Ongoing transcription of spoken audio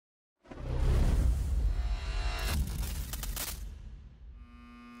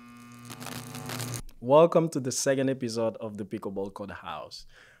Welcome to the second episode of the Pickleball Court House.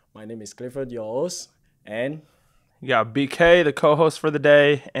 My name is Clifford, your host, and You got BK, the co-host for the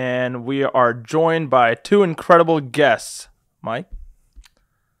day, and we are joined by two incredible guests. Mike,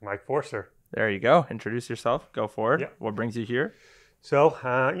 Mike Forster. there you go. Introduce yourself. Go for it. Yeah. What brings you here? So,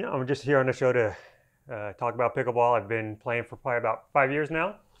 I'm just here on the show to talk about pickleball. I've been playing for probably about 5 years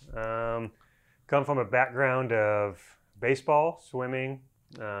now. Come from a background of baseball, swimming,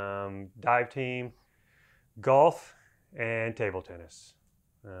 dive team, golf, and table tennis.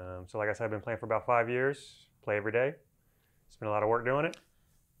 So like I said, I've been playing for about 5 years. Play every day. Spend a lot of work doing it.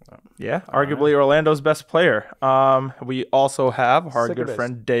 Yeah, arguably Orlando's best player. We also have our good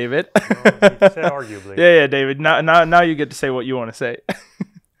friend David. Well, you said arguably. Yeah, David. Now you get to say what you want to say.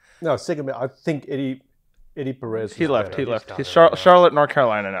 No, second, I think Eddie Perez. He left. He's He's gone. Charlotte, North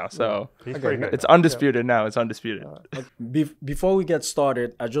Carolina now. So He's Okay, pretty good. it's undisputed now. It's undisputed. before we get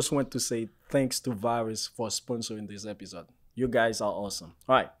started, I just want to say thanks to Virus for sponsoring this episode. You guys are awesome.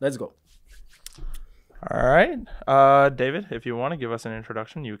 All right, let's go. All right. David, if you want to give us an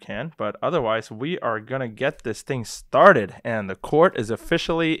introduction, you can. But otherwise, we are going to get this thing started. And the court is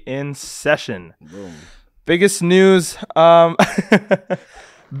officially in session. Boom. Biggest news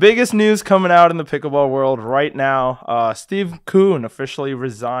biggest news coming out in the pickleball world right now. Steve Kuhn officially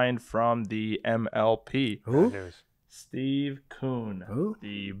resigned from the MLP. Who? Bad news. Steve Kuhn. Who?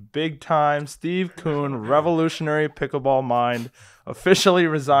 The big-time Steve Kuhn, revolutionary pickleball mind, officially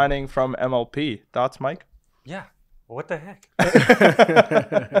resigning from MLP. Thoughts, Mike? Yeah. Well, what the heck?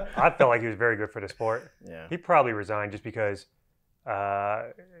 I felt like he was very good for the sport. Yeah. He probably resigned just because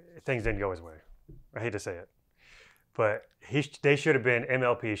things didn't go his way. I hate to say it, but they should have been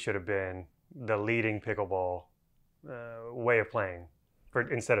MLP should have been the leading pickleball way of playing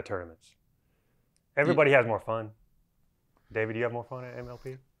instead of tournaments. Everybody has more fun. David, do you have more fun at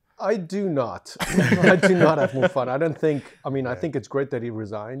MLP? I do not. I do not have more fun. I don't think. I mean, I think it's great that he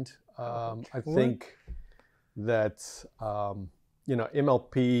resigned. I think that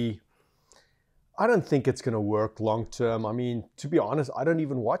MLP. I don't think it's going to work long term. I mean, to be honest, I don't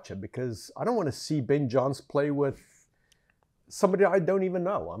even watch it because I don't want to see Ben Johns play with somebody I don't even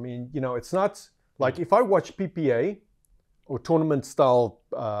know. I mean, it's not like if I watch PPA or tournament style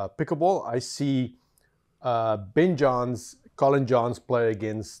pickleball, I see Ben Johns, Colin Johns play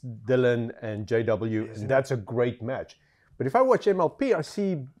against Dylan and JW, and that's a great match. But if I watch MLP, I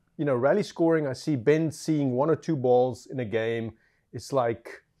see rally scoring. I see Ben seeing one or two balls in a game. It's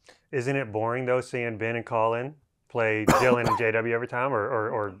like. Isn't it boring though seeing Ben and Colin play Dylan and JW every time,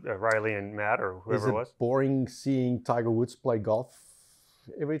 or Riley and Matt, or whoever Is it it was? boring seeing Tiger Woods play golf?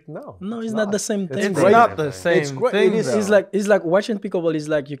 No, it's not the same thing. It's It's great. not the It's same great. thing, It is- It's though. like watching pickleball is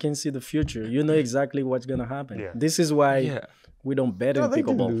like you can see the future. You know exactly what's gonna happen. Yeah. This is why Yeah. we don't bet No, in they do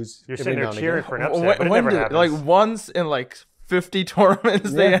pickleball. lose. You're every sitting now there and cheering again. for an upset, but it When never did, happens. like once in like 50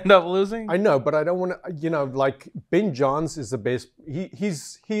 tournaments they Yeah. end up losing? I know, but I don't want to. Like Ben Johns is the best.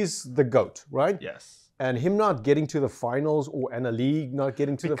 He's the GOAT, right? Yes. And him not getting to the finals and a league not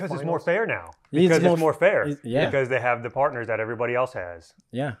getting to the because finals. it's more fair now. It's Because more it's more fair. yeah. Because they have the partners that everybody else has.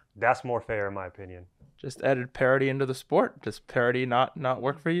 Yeah. That's more fair, in my opinion. Just added parity into the sport. Does parity not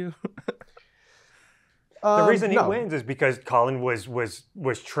work for you? The reason he no. wins is because Colin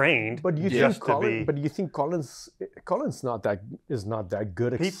was trained. But you just think to Colin? be- But you think Colin's not that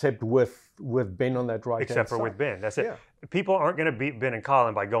good, except with Ben on that right. except for with Ben. That's it. Yeah. People aren't going to beat Ben and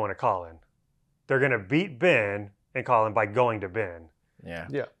Colin by going to Colin. They're going to beat Ben and Colin by going to Ben. Yeah.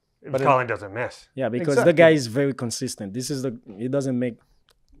 Yeah. If But Colin doesn't miss. Yeah, because Exactly. the guy is very consistent. He doesn't make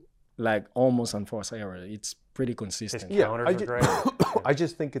like almost unforced error. It's pretty His consistent. Yeah, counters I are ju- great. I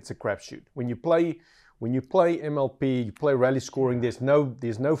just think it's a crapshoot. When you play MLP, you play rally scoring. There's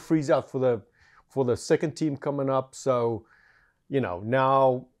no freeze out for the second team coming up. So,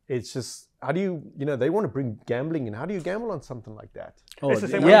 now it's just how do you they want to bring gambling in. How do you gamble on something like that? Oh, It's the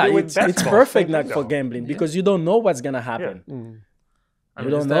same way yeah, you do with it's basketball. perfect Same not thing, for though. gambling because you don't know what's gonna happen. I You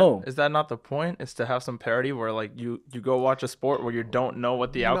mean, don't know. Is that not the point? Is to have some parity where like you go watch a sport where you don't know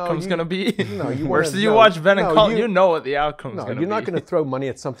what the outcome's gonna be. No, you Versus wanna- you no, watch Ben and no, Colin, you- you know what the outcome's No, gonna be. you're not going to throw money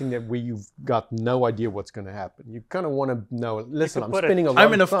at something where you've got no idea what's going to happen. You kind of want to know. Listen, could I'm put spending a lot. I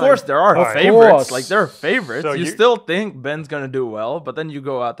mean, of time. course there are Of favorites. course. Like there are favorites. So you you- still think Ben's gonna do well, but then you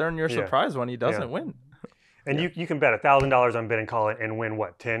go out there and you're Yeah. surprised when he doesn't Yeah. win. And you can bet $1,000 on Ben and Colin and win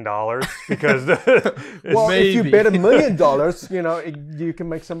what, $10? Because Well, if you Maybe. bet $1 million, you can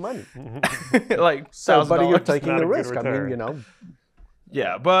make some money. Like So, buddy, you're $1,000. taking not the a good risk. I return. mean,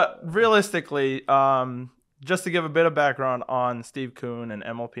 Yeah, but realistically, just to give a bit of background on Steve Kuhn and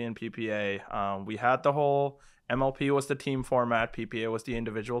MLP and PPA, we had the whole MLP was the team format, PPA was the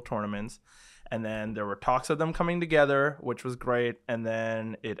individual tournaments. And then there were talks of them coming together, which was great. And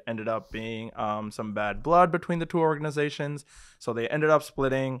then it ended up being some bad blood between the two organizations. So they ended up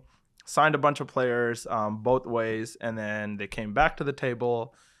splitting, signed a bunch of players both ways. And then they came back to the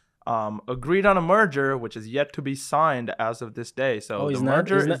table, agreed on a merger, which is yet to be signed as of this day. So the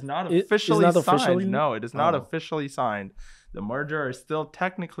merger is not officially signed. No, it is not officially signed. The merger is still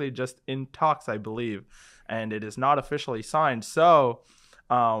technically just in talks, I believe. And it is not officially signed. So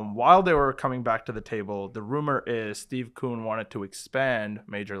while they were coming back to the table, the rumor is Steve Kuhn wanted to expand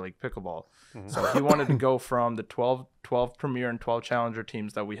Major League Pickleball. So he wanted to go from the 12 Premier and 12 Challenger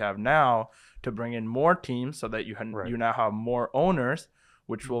teams that we have now to bring in more teams so that you now have more owners,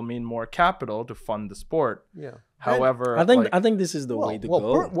 which will mean more capital to fund the sport. Yeah. However, I think this is the way to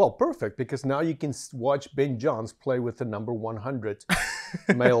go. Perfect, because now you can watch Ben Johns play with the number 100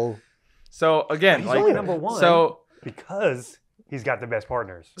 male. So again, He's like only number one. So because he's got the best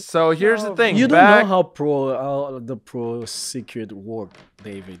partners. So here's the thing. You don't know how the pro secret work,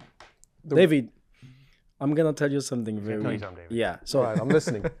 David. David, I'm gonna tell you something very. Tell you something, David. Yeah. So I'm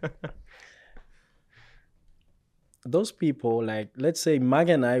listening. Those people, like, let's say Mag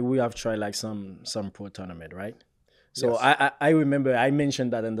and I, we have tried like some pro tournament, right? So yes. I remember I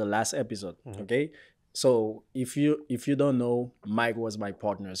mentioned that in the last episode. Okay. So if you don't know, Mike was my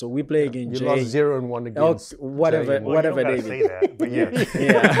partner. So we play against Jay. You lost 0-1 against whatever, Jay. whatever, you don't David. say that, but yes.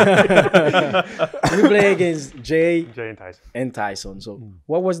 Yeah. We play against Jay and Tyson. So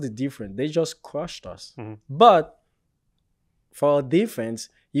what was the difference? They just crushed us. But for our defense,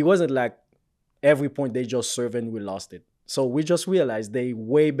 it wasn't like every point they just served and we lost it. So we just realized they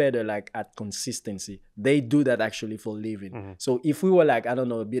way better like at consistency. They do that actually for living. So if we were like, I don't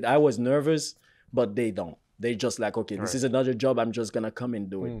know, a bit, I was nervous. But they don't. They just like, okay, this is another job. I'm just going to come and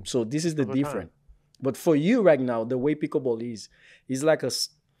do it. So this is the difference. But for you right now, the way pickleball is like a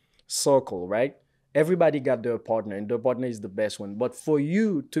circle, right? Everybody got their partner, and their partner is the best one. But for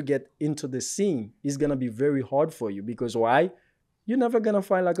you to get into the scene, it's going to be very hard for you. Because why? You're never going to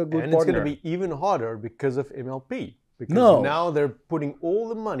find like a good partner. And it's going to be even harder because of MLP. Because now they're putting all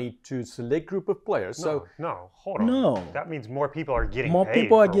the money to a select group of players. No, hold on. No. That means more people are getting paid. More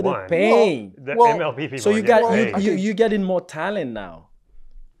people are getting paid. The MLP people so you you're getting more talent now.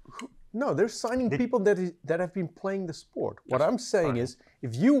 No, they're signing people that have been playing the sport. What I'm saying is,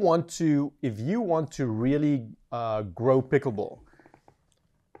 if you want to really grow pickleball,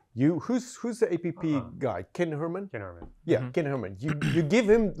 who's the APP guy? Ken Herman? Ken Herman. Yeah, Ken Herman. You give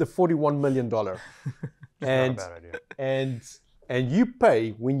him the $41 million. And, not a bad idea. And you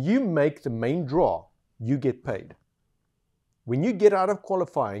pay, when you make the main draw, you get paid. When you get out of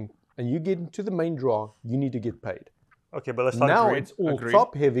qualifying and you get into the main draw, you need to get paid. Okay, but let's talk now it's all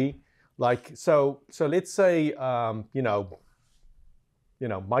top heavy. Like so let's say Mike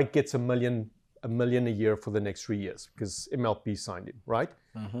gets $1 million a year for the next 3 years because MLP signed him, right?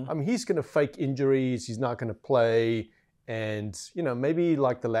 I mean, he's going to fake injuries. He's not going to play. And, maybe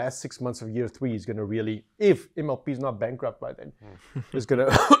like the last 6 months of year 3 is going to really, if MLP is not bankrupt by then, is going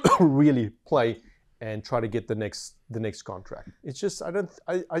to really play and try to get the next contract. It's just,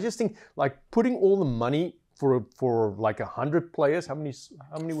 I just think like putting all the money for like 100 players, how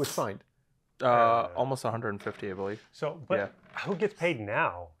many were signed? Almost 150, I believe. So, but who gets paid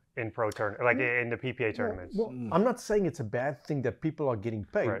now in pro tournament, like in the PPA tournaments? Well, I'm not saying it's a bad thing that people are getting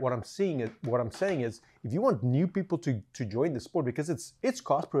paid. Right. What I'm saying is, if you want new people to join the sport, because it's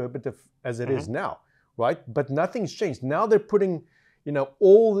cost prohibitive as it is now, right? But nothing's changed. Now they're putting,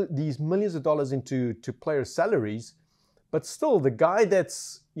 all these millions of dollars into player salaries, but still the guy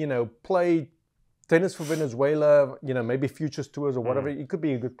that's played tennis for Venezuela, maybe futures tours or whatever, he could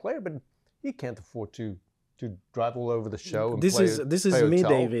be a good player, but he can't afford to drive all over the show. And this is me,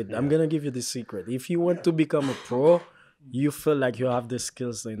 David. Yeah. I'm gonna give you the secret. If you want to become a pro, you feel like you have the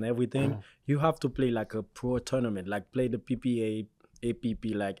skills and everything. You have to play like a pro tournament, like play the PPA,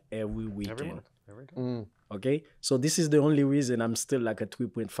 APP like every weekend. Every month. Okay, so this is the only reason I'm still like a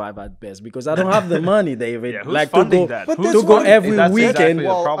 3.5 at best because I don't have the money, David. Who's like funding to that? go every weekend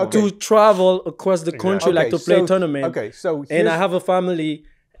exactly to travel across the country, like to play a tournament. Okay, so and I have a family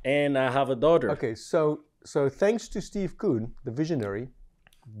and I have a daughter. Okay, so thanks to Steve Kuhn, the visionary,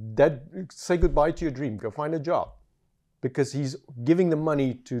 say goodbye to your dream. Go find a job. Because he's giving the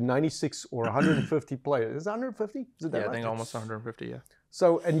money to 96 or 150 players. Is it 150? Is it that right? I think almost 150, yeah.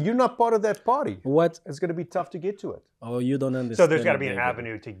 So, and you're not part of that party. What? It's going to be tough to get to it. Oh, you don't understand. So there's got to be an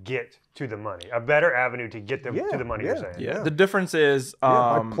avenue to get to the money. A better avenue to get them to the money, you're saying. Yeah. The difference is...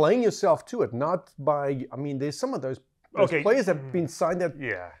 by playing yourself to it, not by... I mean, there's some of those players that have been signed that...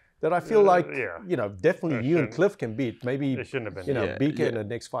 Yeah. that I feel like, yeah. you know, definitely It you and shouldn't- Cliff can beat. Maybe, It shouldn't have been. you know, Yeah, Beaker in yeah. the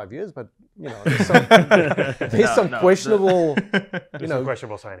next 5 years, but, you know, there's some questionable, you There's know, some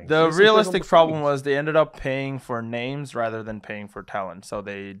questionable signings. The There's some realistic questionable problem signings. was they ended up paying for names rather than paying for talent. So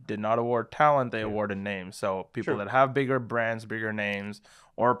they did not award talent, they awarded names. So people True. that have bigger brands, bigger names,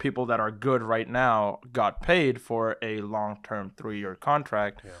 or people that are good right now got paid for a long-term 3-year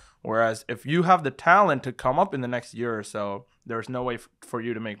contract. Yeah. Whereas if you have the talent to come up in the next year or so, there's no way for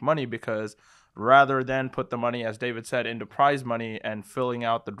you to make money, because rather than put the money, as David said, into prize money and filling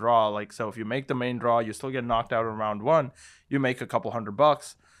out the draw, like, so if you make the main draw, you still get knocked out in round 1, you make a couple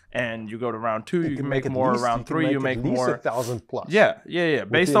 $100, and you go to round 2, you can make at more. least- Round 3, you make at least more. 1,000 plus. Yeah. Based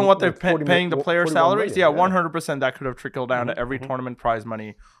Within, on what they're like, 40 paying the player 41 salaries, million, yeah, yeah. 100% that could have trickled down to every tournament prize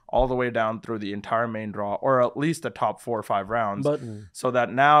money all the way down through the entire main draw, or at least the top 4 or 5 rounds, But so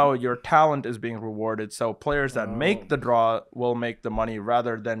that now your talent is being rewarded. So players that make the draw will make the money,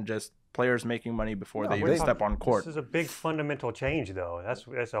 rather than just players making money before they even step on court. This is a big fundamental change, though.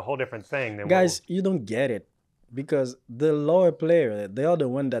 That's a whole different thing than guys, you don't get it, because the lower player, they are the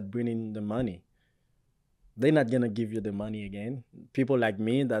one that bring in the money. They're not gonna give you the money again. People like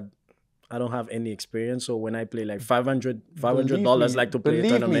me that I don't have any experience, so when I play like $500 like to play a Believe me,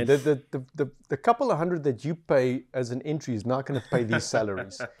 tournament. the couple of hundred that you pay as an entry is not going to pay these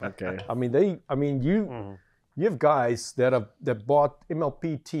salaries. Okay. I mean, you have guys that bought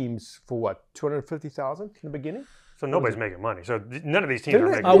MLP teams for what, 250,000 in the beginning? So nobody's making money. So none of these teams are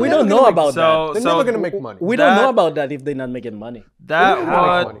making We money. don't know about So- that. They're never going to make money. We don't know that- about that if they're not making money.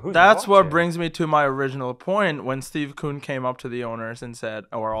 Who's That's what watching? brings me to my original point. When Steve Kuhn came up to the owners and said,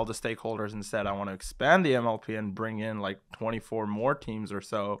 or all the stakeholders, and said, I want to expand the MLP and bring in like 24 more teams or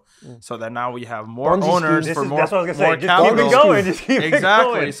so, so that now we have more Ponzi owners schemes. for more, That's what I was more gonna say. Just keep capital. it going. Just keep it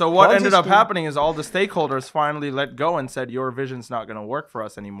Exactly. going. So what Ponzi ended up scheme. happening is all the stakeholders finally let go and said, your vision's not going to work for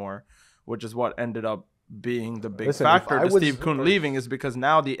us anymore, which is what ended up being the big Listen, if factor I to was- Steve Kuhn leaving, is because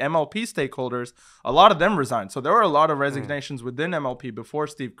now the MLP stakeholders, a lot of them resigned. So there were a lot of resignations within MLP before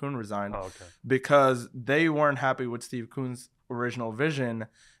Steve Kuhn resigned, Oh, okay. because they weren't happy with Steve Kuhn's original vision,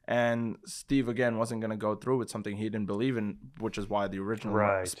 and Steve again wasn't going to go through with something he didn't believe in, which is why the original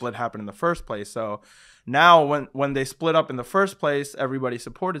Right. split happened in the first place. So now when they split up in the first place, everybody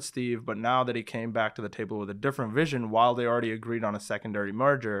supported Steve, but now that he came back to the table with a different vision, while they already agreed on a secondary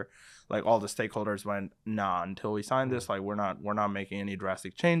merger, like all the stakeholders went, nah, until we sign this, like we're not making any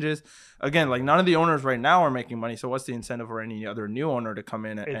drastic changes. Again, like none of the owners right now are making money, so what's the incentive for any other new owner to come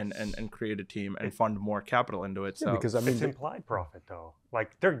in and create a team and fund more capital into it? So Because I mean, It's implied profit, though.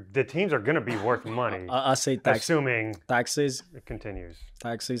 Like the teams are going to be worth money, I say assuming taxes it continues.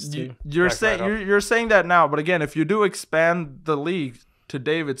 too. you're Back saying right up. you're saying that now, but again, if you do expand the league, to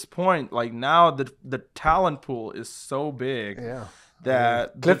David's point, like now the talent pool is so big. yeah.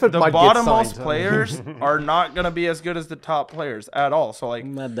 That Clifford the might get bottommost signed. players are not going to be as good as the top players at all. So like,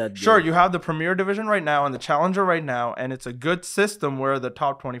 Not that sure, good. you have the Premier Division right now and the Challenger right now, and it's a good system where the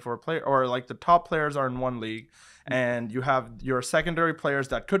top 24 player, or like the top players are in one league, and you have your secondary players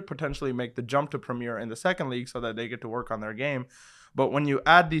that could potentially make the jump to Premier in the second league so that they get to work on their game. But when you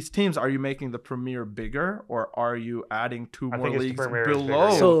add these teams, are you making the Premier bigger, or are you adding two I more think it's the leagues Premier is bigger, below?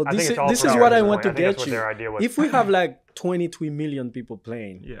 yeah. So I think this it's all is Premier what at I this want point. to I think that's get what you. their idea was. If we have like 23 million people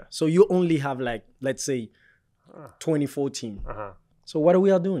playing, Yeah. so you only have like, let's say 24 team. Uh-huh. So what are we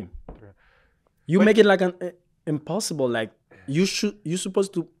doing? You make it like an impossible. Like you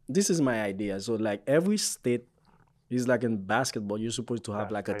supposed to. This is my idea. So like every state is like in basketball. You're supposed to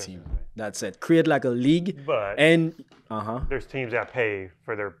have like a team. That's it. Create like a league. But And there's teams that pay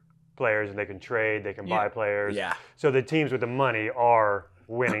for their players, and they can trade, they can buy players. Yeah. So the teams with the money are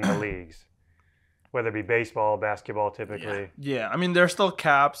winning the leagues, whether it be baseball, basketball, typically. Yeah, I mean, there's still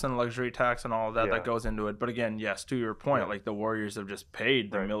caps and luxury tax and all of that Yeah. that goes into it. But again, yes, to your point, like the Warriors have just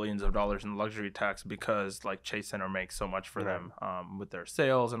paid the Right. millions of dollars in luxury tax because like Chase Center makes so much for them with their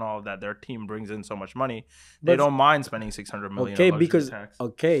sales and all of that. Their team brings in so much money. They But- don't mind spending $600 million okay, on luxury because tax.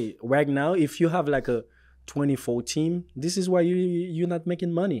 right now if you have like a 24 team, this is why you're not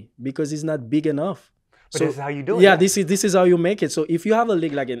making money, because it's not big enough. But So this is how you do it. yeah, this is how you make it. So if you have a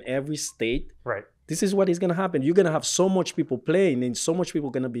league like in every state, Right. this is what is gonna happen. You're gonna have so much people playing, and so much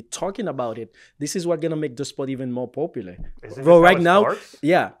people gonna be talking about it. This is what's gonna make the sport even more popular. Isn't Well, this how right it now, starts?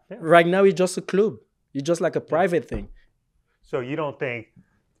 yeah, right now it's just a club. It's just like a private thing. So you don't think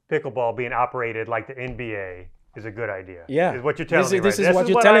pickleball being operated like the NBA is a good idea? Yeah. Is what you're telling me, right? This is what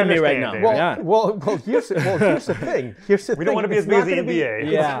you're I telling me right understand, now. David. Yeah. Well, here's the thing. We don't want to be as big as the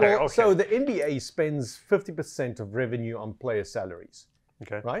NBA. Yeah. Well, Okay. So the NBA spends 50% of revenue on player salaries,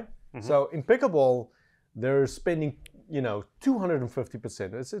 Okay. right? So in pickleball, they're spending,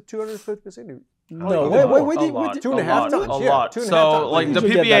 250%. Is it 250%? No, A wait, lot, two and a half times, a yeah, lot. 2.5 So times. like Where the did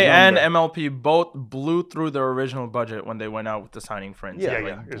you get PBA that and number? MLP both blew through their original budget when they went out with the signing frenzy. Yeah,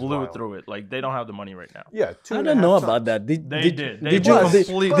 like it was blew wild. through it. Like they don't have the money right now. Yeah, I don't know about that. They did. They Did you?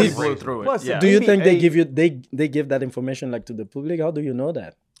 completely plus- blew through it. plus Yeah. Do you think they NBA give you they give that information like to the public? How do you know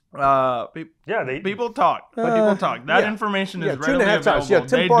that? People talk. But people talk. That yeah. information is Yeah, readily 2.5 available. times. Yeah,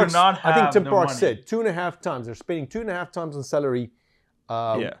 Tim They Parks, do not have I think Tim the Parks money. said 2.5 times. They're spending 2.5 times on salary.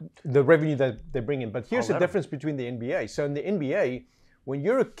 Yeah. The revenue that they bring in. But here's the 11. difference between the NBA. So in the NBA, when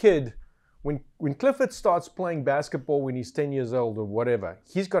you're a kid, when Clifford starts playing basketball when he's 10 years old or whatever,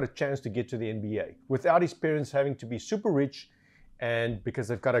 he's got a chance to get to the NBA without his parents having to be super rich, and because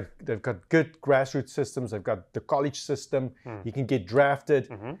they've got good grassroots systems, they've got the college system, you can get drafted,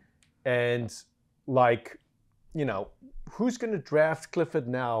 and like, who's going to draft Clifford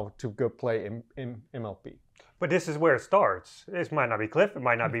now to go play in MLP? But this is where it starts. This might not be Cliff, it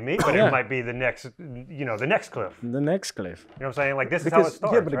might not be me, but Yeah. it might be the next, the next Cliff. You know The next Cliff. what I'm saying? Like this is how it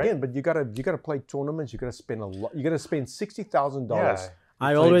starts. yeah, but right? again, but you gotta play tournaments. You gotta spend a lot. You gotta spend $60,000. yeah.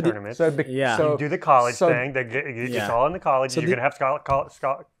 I Play already tournaments. Yeah. You do the college so- thing. It's Yeah. all in the college. So You're gonna have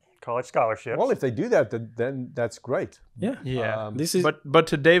college scholarships. Well, if they do that, then that's great. yeah. Yeah. This is But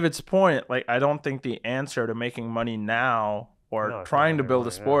to David's point, like I don't think the answer to making money now or No, it's trying not to build a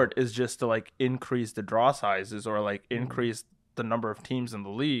making money, sport is just to like increase the draw sizes or like Mm-hmm. increase the number of teams in the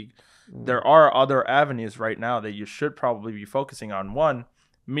league. There are other avenues right now that you should probably be focusing on. One,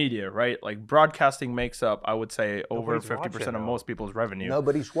 media, right? Like broadcasting makes up, I would say, over Nobody's 50% watching, of though. most people's revenue.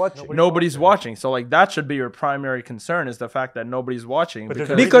 Nobody's watching. Nobody's watching. So like that should be your primary concern, is the fact that nobody's watching. But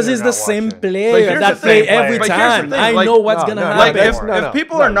there's a because reason it's they're the not same watching. But player here's that the play thing, every but here's the time. thing, I like- know what's No, gonna no, no, like happen. if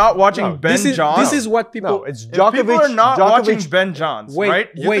people are not watching no. Ben this is Johns, this is what people. No, it's if Djokovic. people are not watching Djokovic. Ben Johns, Wait, right?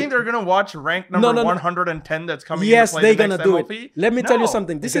 You wait. think they're gonna watch rank number No. 110 that's coming Yes, in to play they're the gonna next do MLP? it. Let me tell you No.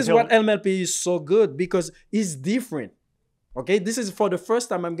 something. This Because is what MLP is so good because it's different. Okay, this is for the first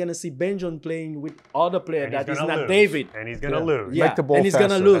time I'm gonna see Benjon playing with other player And he's that is gonna not lose. David. And he's gonna lose. Yeah, Make the ball and he's gonna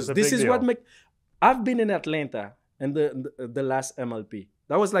faster. lose. That's a This big is what deal. make. I've been in Atlanta and the last MLP.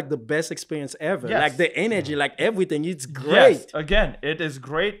 That was like the best experience ever. Yes. Like the energy, like everything. It's Yes, great. again, it is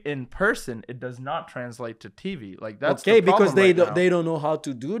great in person. It does not translate to TV. Like that's Okay, the problem because they right don't, now. they don't know how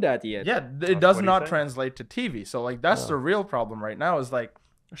to do that yet. Yeah, it does what he not said. translate to TV. So like that's the real problem right now, is like,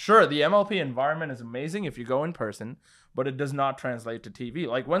 sure, the MLP environment is amazing if you go in person, but it does not translate to TV.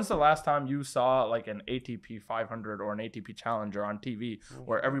 Like when's the last time you saw like an ATP 500 or an ATP Challenger on TV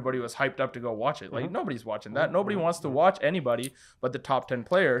where everybody was hyped up to go watch it? Like nobody's watching that. Nobody wants to watch anybody but the top 10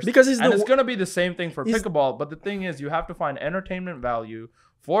 players. Because it's and the- it's going to be the same thing for it's- pickleball, but the thing is you have to find entertainment value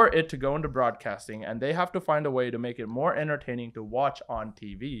for it to go into broadcasting, and they have to find a way to make it more entertaining to watch on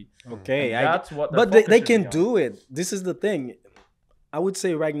TV. Okay, And that's what their but they focus should can be on. do it. This is the thing. I would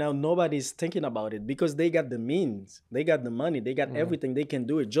say right now nobody's thinking about it because they got the means, they got the money, they got everything. They can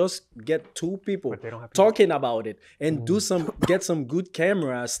do it. Just get two people But they don't have to- talking about it and do get some good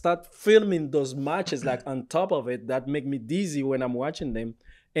camera. Start filming those matches like on top of it that make me dizzy when I'm watching them.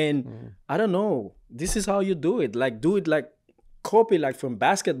 And I don't know. This is how you do it. Like do it like copy like from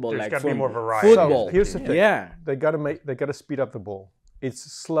basketball, There's like gotta be from more variety. football. So, here's the thing. Yeah. They gotta speed up the ball. It's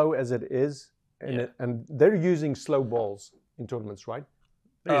slow as it is, and Yeah. and they're using slow balls in tournaments, right?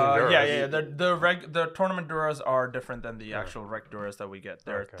 Yeah. The tournament duras are different than the actual rec duras that we get.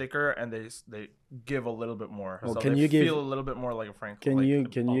 They're Okay. thicker and they give a little bit more. Oh, so can they you give- feel a little bit more like a Frank? Can like you the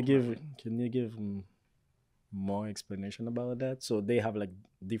can ball you give movement. can you give more explanation about that? So they have like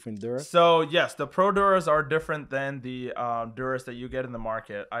different duras. So yes, the pro duras are different than the duras that you get in the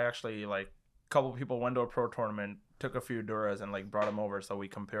market. I actually like a couple people went to a pro tournament, took a few duras and like brought them over, so we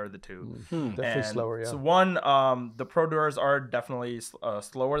compared the two. Definitely And slower, yeah. So one, the pro duras are definitely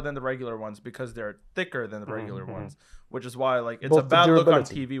slower than the regular ones because they're thicker than the regular ones, which is why like it's Both a the bad look on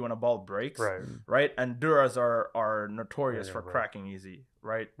durability. TV when a ball breaks, Right. right? And duras are notorious Yeah, for right. cracking easy,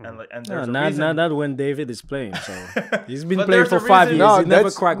 right? And No, there's a not reason. not when David is playing. So he's been But playing there's for a 5 reason- years. No, he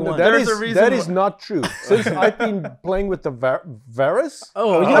never cracked one. There's a reason that is why- not true. Since I've been playing with the Varus,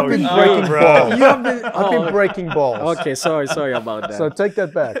 Oh, you I've have been been breaking bro. balls. You have been. I've been breaking balls. Okay, sorry about that. So take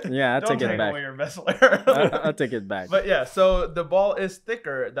that back. Yeah, I Don't take take it back. away your best player. I take it back. But yeah, so the ball is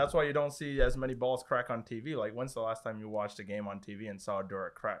thicker. That's why you don't see as many balls crack on TV. Like, when's the last time you watched a game on TV and saw a Dura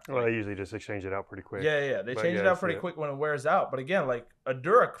crack? Well, they usually just exchange it out pretty quick. Yeah. They But change yeah, it out that's pretty it. quick when it wears out. But again, like a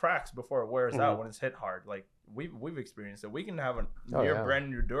Dura cracks before it wears Mm-hmm. out when it's hit hard. Like we've experienced it. We can have a Oh, near yeah. brand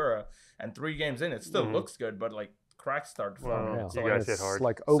new Dura, and 3 games in, it still looks good, but like cracks start forming. Well, So you guys like, hit hard.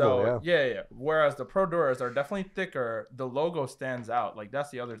 Like oval, yeah. Whereas the Pro Duras are definitely thicker. The logo stands out. Like that's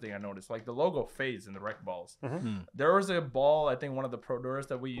the other thing I noticed. Like the logo fades in the rec balls. There was a ball, I think one of the Pro Duras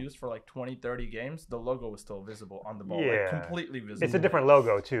that we used for like 20, 30 games. The logo was still visible on the ball, like completely visible. It's a different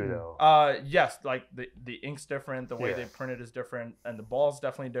logo too, though. Yes, like the ink's different. The way they print it is different, and the ball's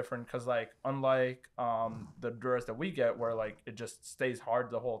definitely different. Cause like unlike the Duras that we get, where like it just stays hard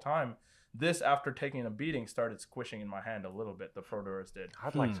the whole time. This, after taking a beating, started squishing in my hand a little bit. The Pro Duras did.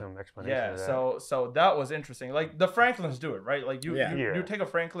 I'd like some explanation. Yeah, of that. so that was interesting. Like the Franklins do it, right? Like you Yeah. take a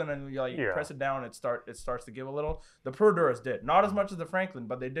Franklin and you press it down, it starts to give a little. The Pro Duras did not as much as the Franklin,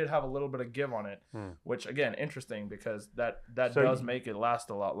 but they did have a little bit of give on it, which again interesting because that does make it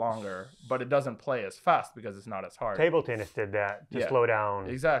last a lot longer, but it doesn't play as fast because it's not as hard. Table tennis did that to slow down,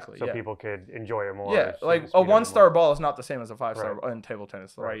 exactly, so people could enjoy it more. Yeah, like a 1-star ball is not the same as a 5-star in table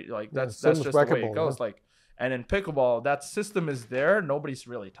tennis, right? Like that's just the way it goes. Like, and in pickleball, that system is there. Nobody's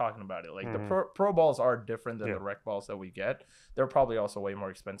really talking about it. Like the pro balls are different than the rec balls that we get. They're probably also way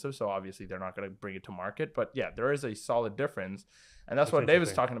more expensive, so obviously they're not going to bring it to market. But yeah, there is a solid difference, and that's what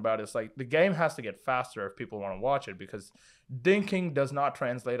David's talking about. Is like the game has to get faster if people want to watch it, because dinking does not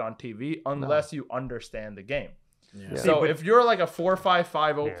translate on TV unless you understand the game. Yeah. So if you're like a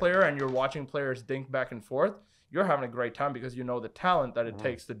 4-5-5-0 player and you're watching players dink back and forth, you're having a great time because you know the talent that it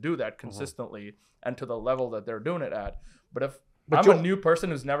takes to do that consistently and to the level that they're doing it at. But if I'm a new person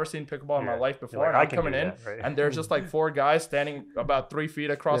who's never seen pickleball in my life before, and I'm coming in and there's just like 4 guys standing about 3 feet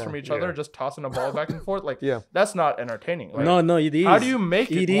across from each other, just tossing a ball back and forth, like that's not entertaining. Like, no, it is. How do you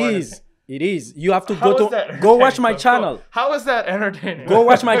make it? It is. You have to go watch my channel. How is that entertaining? Go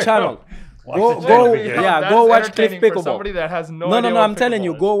watch my channel. Go watch Cliff Pickleball. Somebody that has no I'm telling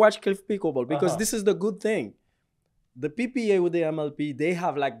you, go watch Cliff Pickleball, because this is the good thing. The PPA with the MLP, they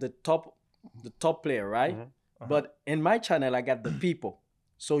have like the top player, right? But in my channel, I got the people.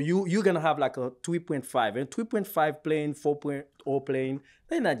 So you're gonna have like a 3.5 and 3.5 playing, 4.0 playing.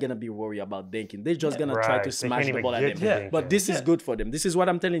 They're not gonna be worried about dinking. They're just gonna try to smash the ball at them. But this is good for them. This is what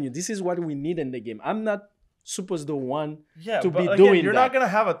I'm telling you. This is what we need in the game. I'm not supposed to want to be doing you're that. not gonna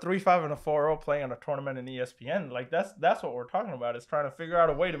have a 3-5 and a 4-0 playing on a tournament in ESPN. Like that's what we're talking about, is trying to figure out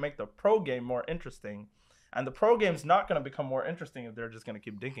a way to make the pro game more interesting. And the pro game's not going to become more interesting if they're just going to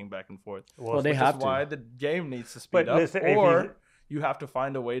keep dinking back and forth. Well, they have to. Why the game needs to speed up, or you have to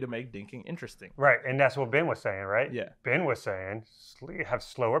find a way to make dinking interesting. Right, and that's what Ben was saying, right? Yeah. Ben was saying have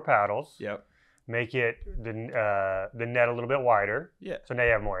slower paddles. Yep. Make it the net a little bit wider. Yeah. So now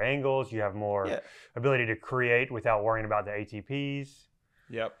you have more angles. You have more ability to create without worrying about the ATPs.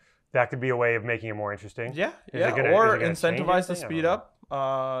 Yep. That could be a way of making it more interesting. Yeah. Or incentivize the speed up.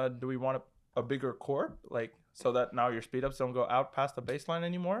 Do we want a bigger court, like so that now your speed ups don't go out past the baseline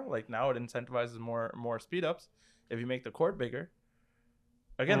anymore? Like now it incentivizes more speed ups if you make the court bigger.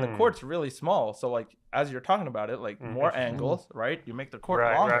 Again, the court's really small, so like as you're talking about it, like more angles, right? You make the court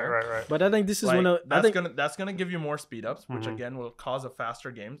longer. Right. But I think this is like, that's gonna give you more speed ups, which again will cause a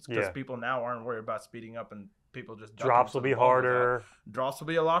faster games, because people now aren't worried about speeding up, and people just drops will be harder. Drops will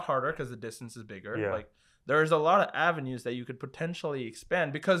be a lot harder because the distance is bigger. Like there's a lot of avenues that you could potentially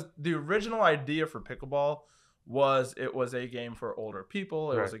expand, because the original idea for pickleball was it was a game for older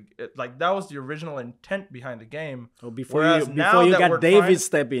people. It was that was the original intent behind the game. Oh, before you got David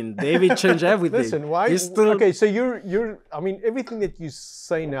step in, David changed everything. Listen, why? Okay, so you're. I mean, everything that you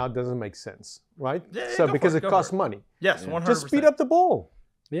say now doesn't make sense, right? So because it costs money. Yes, 100%. Just speed up the ball.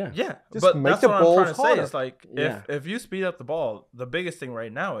 Yeah. Just but make that's the what I'm balls trying to harder. say is like if you speed up the ball, the biggest thing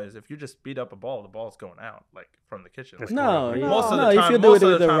right now is if you just speed up a ball, the ball's going out like from the kitchen. Like, No, most of the time, if you do it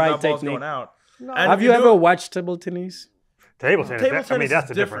with the time, right that ball's technique. going out. No. Have you ever watched table tennis? Table tennis. I mean,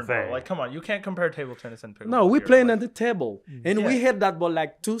 that's is a different thing. bro. Like, come on, you can't compare table tennis and pickleball. No, we're here. playing Like, at the table, and we hit that ball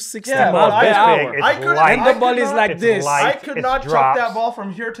like 260 Yeah, miles per it's hour. big. I could, light. And the ball is like It's this. light. I could It's not chuck drops. that ball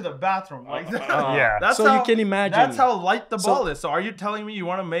from here to the bathroom. Like that. Yeah. That's So how, you can imagine. That's how light the ball is. So are you telling me you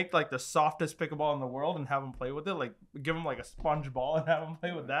want to make like the softest pickleball in the world and have them play with it? Like give them like a sponge ball and have them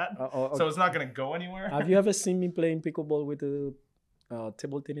play with that? So it's not gonna go anywhere. Have you ever seen me playing pickleball with a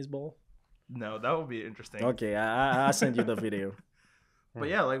table tennis ball? No, that would be interesting. Okay, I'll send you the video. But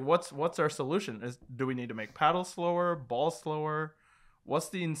yeah, like what's our solution? Do we need to make paddles slower, balls slower? What's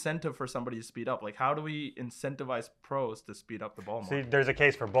the incentive for somebody to speed up? Like how do we incentivize pros to speed up the ball more? See, there's a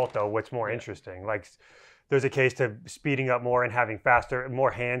case for both though. What's more interesting? Like there's a case to speeding up more and having faster,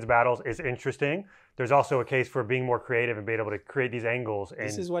 more hands battles is interesting. There's also a case for being more creative and being able to create these angles and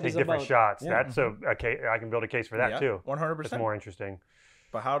take different shots. Yeah. That's a case. I can build a case for that too. 100%. It's more interesting.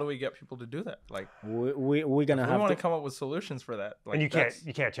 But how do we get people to do that? Like We're gonna we have want to to come up with solutions for that. Like, And you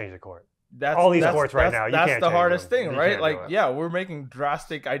can't change the court. that's all these that's- sports right that's- now. You That's can't the change hardest them. thing, You right? can't Like, do it. yeah, we're making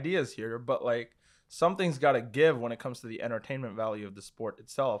drastic ideas here, but like something's got to give when it comes to the entertainment value of the sport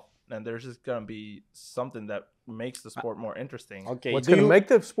itself. And there's just gonna be something that makes the sport more interesting. Okay. What's do going to you- make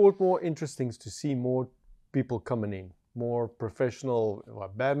the sport more interesting is to see more people coming in, more professional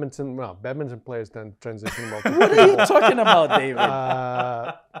badminton. Well, badminton players don't transition well. to What are you football. talking about, David?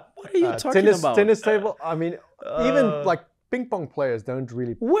 What are you talking about? Tennis table. I mean, even like ping pong players don't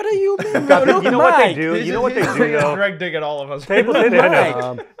really. What do you mean? Got the- Look, you know what they Mike. do? He's You know what they just do taking a though? direct dig at all of us. Table Right.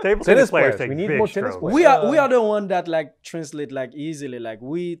 tennis Tennis players players. take We need big more tennis strokes. players. We are the one that like translate like easily. Like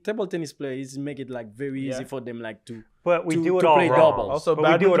we table tennis players make it like very easy Yeah. for them like to. But we to- do it to all play wrong. doubles. Also, But we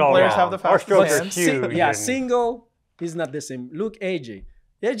do it badminton all players wrong. have the Our fastest strokes are hands. huge. Yeah, and- single is not the same. Look, AJ.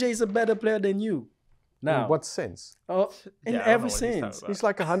 AJ is a better player than you. Now, In what sense? oh, in Yeah, I don't know every what he's talking sense. about. He's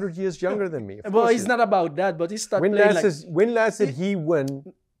like 100 years younger than me. Of Well, course it's he not about that, but he is. started When playing last, like when last did he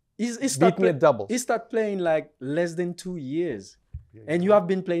win? he start Beat me at doubles. He started playing like less than 2 years, and you have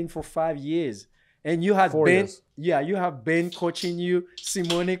been playing for 5 years, and you had 4 Ben. years. Yeah, you have Ben coaching you,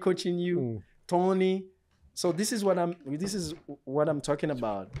 Simone coaching you, Tony. So this is what I'm talking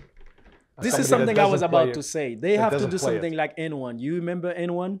about. This is Somebody something that I was doesn't play about it. to say. They That have to doesn't do play it. something like N1. You remember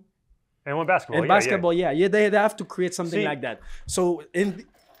N1? And one basketball. In yeah, basketball, yeah, they have to create something See- like that. So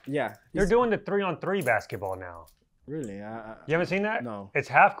yeah, They're doing the 3-on-3 basketball now. really. You haven't seen that? No. It's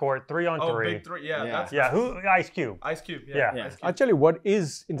half court, 3-on-3. Oh, big three. Yeah, Yeah. that's Yeah, who? Ice Cube. Ice Cube. Yeah. Yeah. Yeah. Ice I Cube. tell you what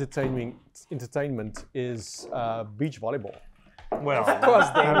is entertainment is beach volleyball. Well, Of course,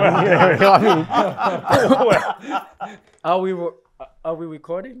 they. I mean, Are we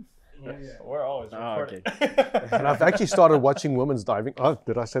recording? Yeah, we're always Oh, recording. and I've actually started watching women's diving. Oh,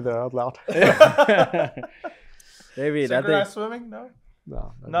 did I say that out loud? David, I Synchronized think swimming? No,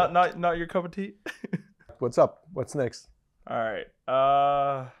 No. not your cup of tea. What's up? What's next? All right.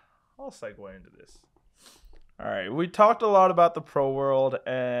 I'll segue into this. All right. We talked a lot about the pro world,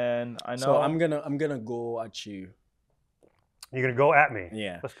 and I know so. I'm gonna go at you. you're going to go at me.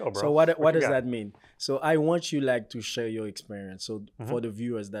 Yeah. Let's go, bro. So what you does got? that mean? So I want you like to share your experience. So Mm-hmm. for the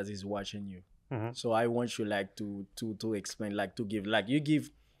viewers that is watching you, Mhm. so I want you like to explain, like to give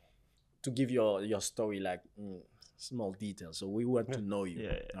your story like small details. So we want to know you.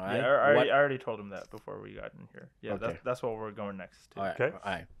 Yeah. All right. Yeah, I already told him that before we got in here. Yeah. Okay. That's what we're going next to. All right. Okay.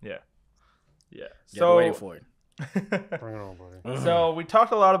 All right. Yeah. Yeah. Get ready for it. Bring it on, buddy. So we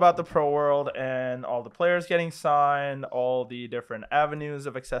talked a lot about the pro world and all the players getting signed, all the different avenues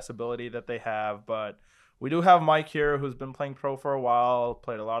of accessibility that they have. But we do have Mike here, who's been playing pro for a while,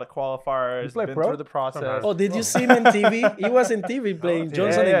 played a lot of qualifiers, play been pro? through the process. Oh, did you see him on TV? He was in TV playing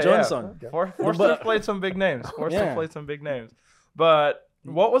Johnson and Johnson. Forster's played some big names. Forster Yeah. played some big names. But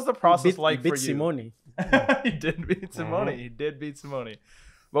what was the process like he beat for you? Simone. He did beat Simone. He did beat Simone.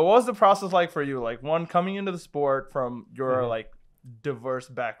 But what was the process like for you? Like, one, coming into the sport from your like diverse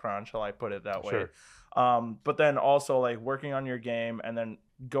background, shall I put it that way? Sure. But then also like working on your game and then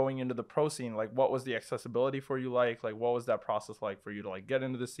going into the pro scene. Like, what was the accessibility for you like? Like, what was that process like for you to like get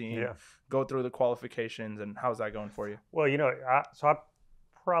into the scene, Yeah. go through the qualifications, and how's that going for you? Well, you know, I've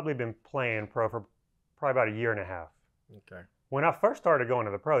probably been playing pro for probably about a year and a half. Okay. When I first started going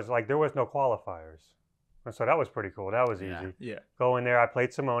to the pros, like there was no qualifiers. And so that was pretty cool. That was Yeah. easy. Yeah. Go in there. I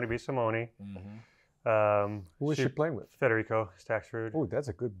played Simone, beat Simone. Who was she playing with? Federico Staxford. Oh, that's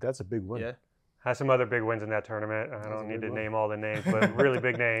a big win. Yeah. Had some other big wins in that tournament. I a don't need big to one. name all the names, but really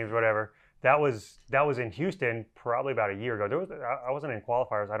big names, whatever. That was in Houston probably about a year ago. I wasn't in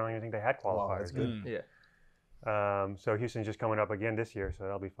qualifiers. I don't even think they had Wow, qualifiers. that's good. Yeah. So Houston's just coming up again this year, so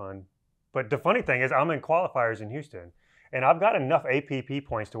that'll be fun. But the funny thing is, I'm in qualifiers in Houston, and I've got enough APP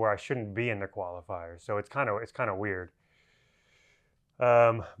points to where I shouldn't be in the qualifiers. So it's kind of weird.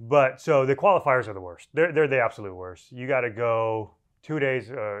 But so the qualifiers are the worst. They're the absolute worst. You got to go 2 days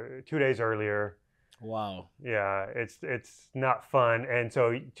earlier. Wow. Yeah, it's not fun. And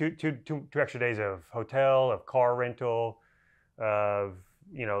so two extra days of hotel, of car rental, of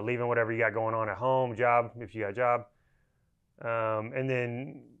leaving whatever you got going on at home, job if you got a job, and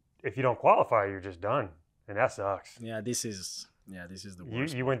then if you don't qualify, you're just done, and that sucks. Yeah, this is the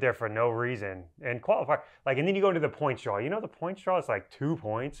worst. You went there for no reason and qualify, and then you go to the points draw. The points draw is like 2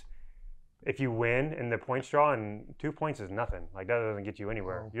 points if you win in the points draw, and 2 points is nothing. Like, that doesn't get you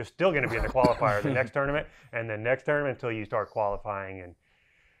anywhere. You're still going to be in the qualifier the next tournament and the next tournament until you start qualifying.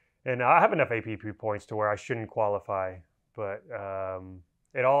 And I have enough APP points to where I shouldn't qualify, but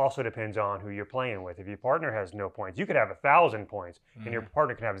it all also depends on who you're playing with. If your partner has no points, you could have 1,000 points and your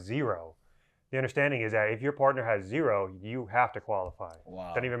partner can have 0. The understanding is that if your partner has 0, you have to qualify. Wow.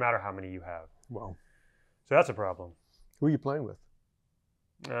 Doesn't even matter how many you have. Wow. So that's a problem. Who are you playing with?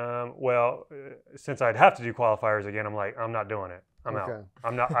 Well, since I'd have to do qualifiers again, I'm like, I'm not doing it. I'm Okay. out.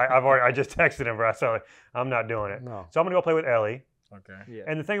 I'm not. I just texted him, bro. So I'm not doing it. No. So I'm gonna go play with Ellie. Okay. Yeah.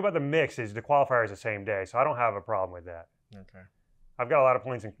 And the thing about the mix is the qualifier is the same day, so I don't have a problem with that. Okay. I've got a lot of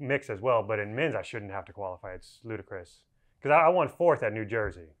points in mix as well, but in men's I shouldn't have to qualify. It's ludicrous because I won 4th at New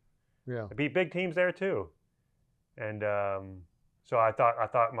Jersey. Yeah. I beat big teams there too, and so I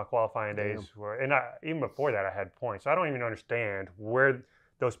thought my qualifying days were, and even before that I had points. So I don't even understand where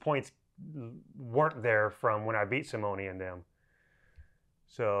those points weren't there from when I beat Simone and them.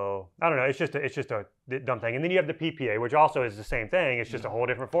 So I don't know. It's just a dumb thing. And then you have the PPA, which also is the same thing. It's just a whole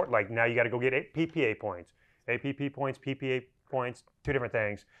different like now you got to go get PPA points, APP points, PPA points, 2 different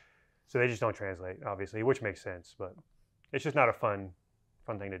things. So they just don't translate, obviously, which makes sense. But it's just not a fun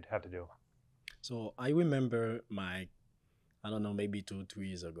thing to have to do. So I remember I don't know, maybe 2-3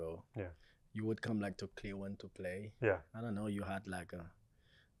 years ago. Yeah. You would come like to Cleveland to play. Yeah. I don't know. You had like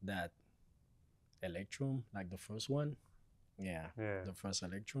that Electrum, like the first one. Yeah. Yeah. The first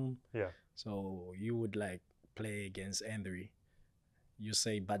Electrum. Yeah. So you would like play against Andre. You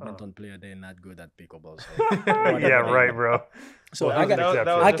say badminton player, they're not good at pickleball. So Yeah, right, bro. So Well, I got. that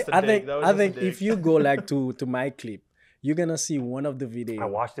was just a dig. That was I just a think dig. if you go like to my clip, you're gonna see one of the video. I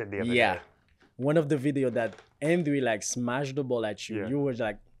watched it the other Yeah, day. one of the video that Andre like smashed the ball at you. Yeah. You were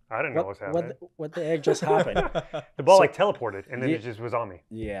like, I didn't know what was happening. what the heck just happened? The ball So- like teleported, and then Yeah. it just was on me.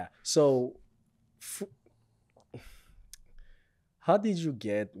 Yeah. So, how did you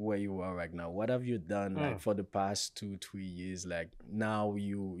get where you are right now? What have you done like for the past 2-3 years? Like now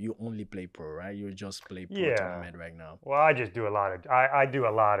you only play pro, right? You just play pro Yeah. tournament right now. Well, I just do a lot of I do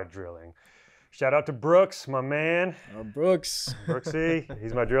a lot of drilling. Shout out to Brooks, my man. Brooks. Brooksy,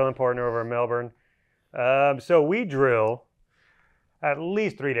 he's my drilling partner over in Melbourne. So we drill at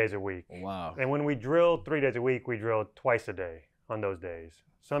least 3 days a week. Wow. And when we drill 3 days a week, we drill twice a day on those days.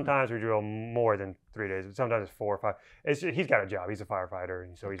 Sometimes we drill more than 3 days. Sometimes it's 4 or 5. He's got a job. He's a firefighter,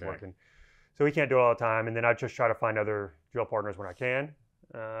 and so he's Okay. working. So he can't do it all the time. And then I just try to find other drill partners when I can.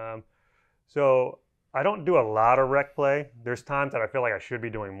 So I don't do a lot of rec play. There's times that I feel like I should be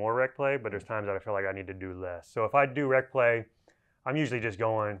doing more rec play, but there's times that I feel like I need to do less. So if I do rec play, I'm usually just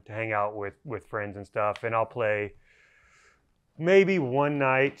going to hang out with friends and stuff, and I'll play maybe one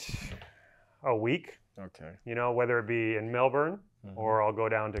night a week, Okay. you know, whether it be in Melbourne Mhm. or I'll go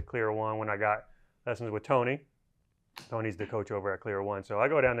down to Clear One when I got lessons with Tony. Tony's the coach over at Clear One. So I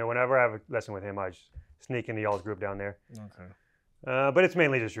go down there whenever I have a lesson with him. I just sneak into y'all's group down there. Okay. But it's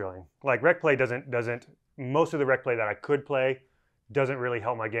mainly just drilling. Like rec play doesn't most of the rec play that I could play doesn't really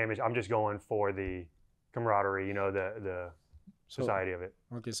help my game. I'm just going for the camaraderie, you know, the So, society of it.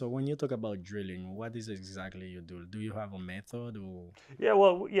 okay, so when you talk about drilling, what is exactly you do? Do you have a method or? Yeah,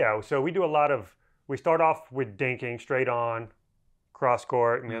 well, yeah. So we do a lot of. We start off with dinking straight on, cross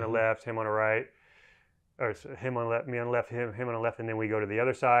court, me on the left, him on the right, or him on the left, me on the left, him on the left, and then we go to the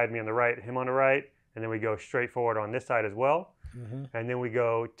other side, me on the right, him on the right, and then we go straight forward on this side as well. Mm-hmm. And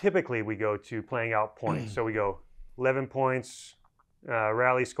then typically we go to playing out points. So we go 11 points,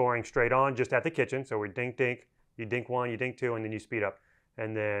 rally scoring straight on just at the kitchen. So we dink, you dink 1, you dink 2, and then you speed up.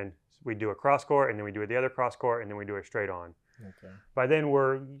 And then we do a cross court, and then we do the other cross court, and then we do it straight on. Okay. By then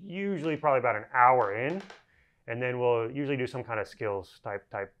we're usually probably about an hour in, and then we'll usually do some kind of skills type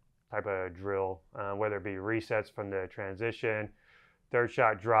of drill, whether it be resets from the transition, third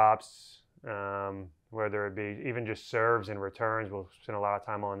shot drops, whether it be even just serves and returns. We'll spend a lot of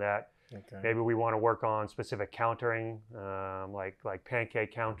time on that. Okay. Maybe we want to work on specific countering, like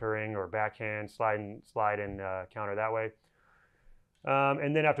pancake countering or backhand slide and counter that way.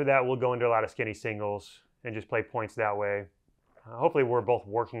 And then after that, we'll go into a lot of skinny singles and just play points that way. Hopefully, we're both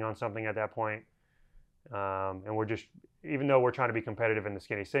working on something at that point. And we're just, even though we're trying to be competitive in the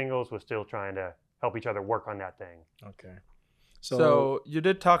skinny singles, we're still trying to help each other work on that thing. Okay. So you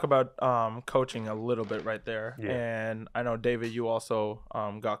did talk about coaching a little bit right there. Yeah. And I know, David, you also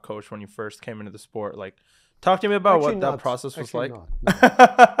got coached when you first came into the sport. Like, talk to me about Actually what that not. process was Actually like.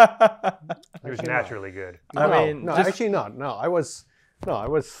 not. He was Actually not. naturally good. I No, mean, no, just- actually not. No, I was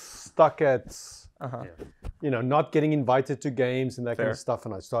stuck at, Uh-huh. not getting invited to games and that kind Fair. of stuff.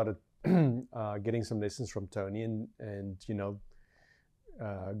 And I started getting some lessons from Tony and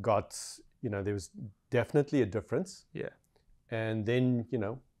got, there was definitely a difference. Yeah. And then,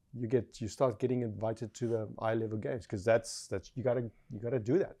 you start getting invited to the eye level games because that's you gotta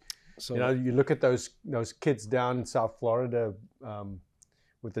do that. So You look at those kids down in South Florida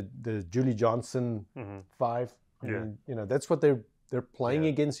with the Julie Johnson Mm-hmm. 5. I Yeah. mean, that's what they're playing Yeah.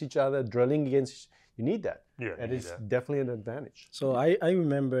 against each other, drilling against. You need that. Yeah, That you is need that. definitely an advantage. So I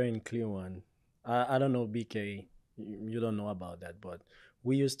remember in Clear One, I don't know, BK, you don't know about that, but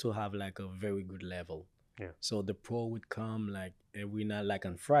we used to have like a very good level. Yeah. So the pro would come like every night, like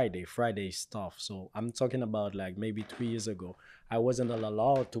on Friday. Friday is tough. So I'm talking about like maybe 3 years ago. I wasn't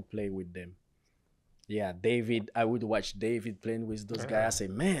allowed to play with them. Yeah, David. I would watch David playing with those guys. I say,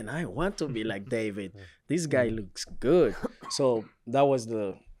 man, I want to be like David. This guy looks good. So that was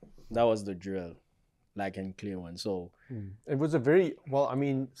the drill, like in Cleveland. So It was a very well. I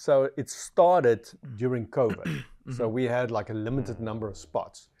mean, so it started during COVID. So we had like a limited number of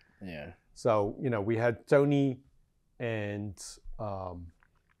spots. yeah. So we had Tony and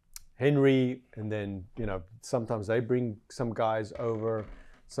Henry, and then sometimes they bring some guys over.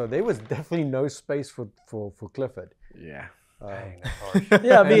 So there was definitely no space for Clifford. Yeah. Dang, that's harsh.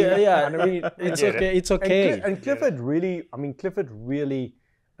 Yeah, I mean, it's get okay. it. It's okay. And Clifford really,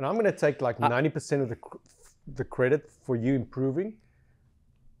 and I'm going to take like 90% of the credit for you improving,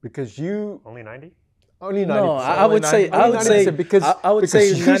 because you Only 90? only 90%. No, I would say, because I would because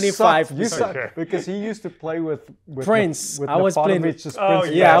say you 95. sucked. You sucked Okay. because he used to play with Prince. With I was playing with- Nafanovic's Oh,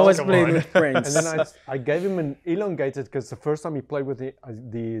 Prince. Yeah, I Yes, was come playing on. with Prince. And then I gave him an elongated, because the first time he played with the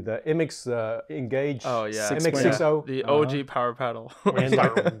MX Engage Oh, yeah. MX60 The OG power paddle. When you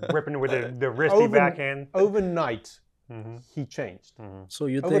start ripping with the wristy Over- backhand. overnight, Mm-hmm. he changed. So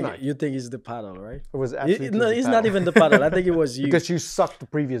you Overnight. think it's the paddle, right? It was absolutely No, the it's paddle. not even the paddle. I think it was you. because you sucked the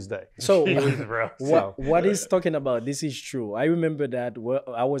previous day. So Jesus, bro. what he's talking about, this is true. I remember that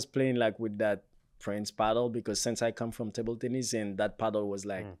I was playing like with that Prince paddle, because since I come from table tennis, and that paddle was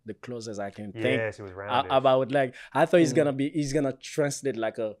like the closest I can think Yes, it was rounded. about. Like I thought he's gonna translate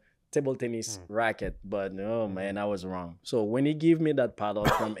like a table tennis racket, but no, man, I was wrong. So when he gave me that paddle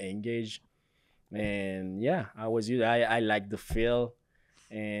from Engage, and yeah, I like the feel,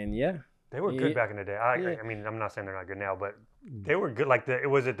 and yeah. They were Yeah. good back in the day. Yeah. I mean, I'm not saying they're not good now, but they were good. Like the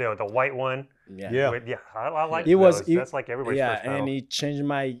white one. Yeah. I like It was- those. That's like everybody's Yeah, first paddle. and it changed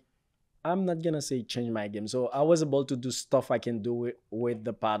my. I'm not gonna say change my game. So I was able to do stuff I can do with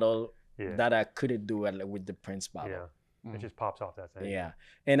the paddle Yeah. that I couldn't do with the Prince paddle. Yeah. It just pops off that thing. Yeah,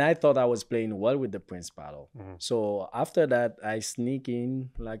 and I thought I was playing well with the Prince paddle. Mhm. So after that, I sneak in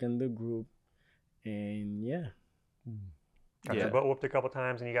like in the group, and yeah. Got Yeah. your butt whooped a couple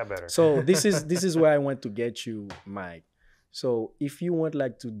times and you got better. So this is where I want to get you, Mike. So if you want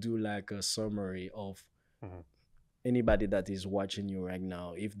like to do like a summary of Mhm. anybody that is watching you right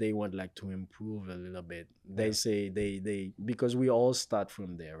now, if they want like to improve a little bit, they say they because we all start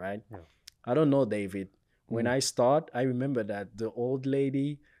from there, right? Yeah. I don't know, David. When I start, I remember that the old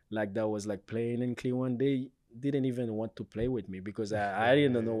lady like that was like playing in Cleveland, they didn't even want to play with me because I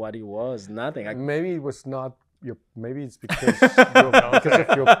didn't know what it was. Nothing. Maybe it was not your. Maybe it's because because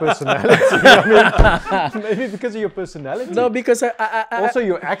of your personality. I mean, maybe because of your personality. No, because I Also,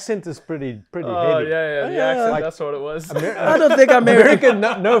 your accent is pretty Oh, heavy. yeah. The Yeah. accent, Like- that's what it was. I don't think American.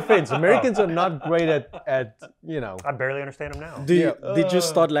 No offense, Americans are not great at I barely understand them now. Did you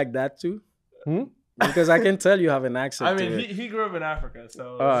start like that too? Because I can tell you have an accent. I mean, to it. he grew up in Africa,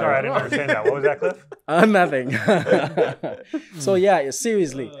 so. Sorry, I didn't understand that. What was that, Cliff? Nothing. So yeah,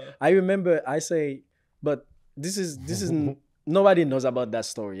 seriously, I remember I say, but this is nobody knows about that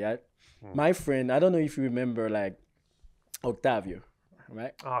story, right? My friend, I don't know if you remember, like Octavio,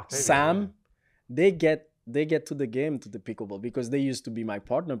 right? Oh, Octavio, Sam, they get to the game, to the pickleball, because they used to be my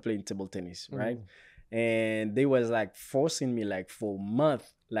partner playing table tennis, right? And they was like forcing me like for a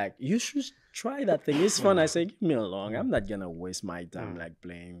month, like you should try that thing. It's fun. I say, give me along. I'm not gonna waste my time like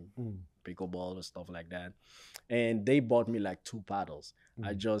playing pickleball or stuff like that. And they bought me like 2 paddles.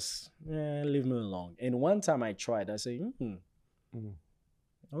 I just leave me alone. And one time I tried, I say,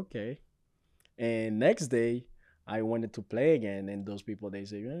 okay. And next day I wanted to play again, and those people they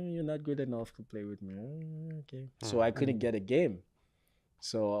say, you're not good enough to play with me. Okay. So I couldn't get a game.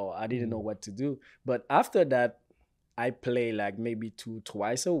 So I didn't know what to do. But after that, I play like maybe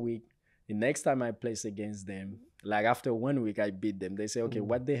twice a week. The next time I place against them, like after 1 week, I beat them. They say, okay,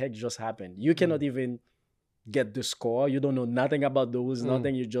 what the heck just happened? You cannot even get the score. You don't know nothing about the rules,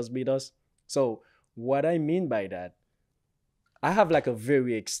 nothing. You just beat us. So what I mean by that, I have like a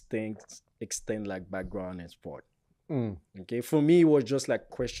very extent like background in sport. Okay. For me, it was just like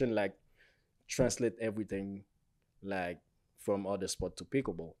question, like translate everything like from other sport to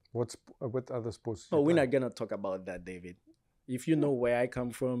pickleball. What other sports? Oh, we're not gonna talk about that, David. If you know where I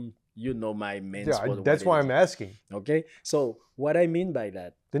come from, you know my main sport. That's why I'm asking. Okay, so what I mean by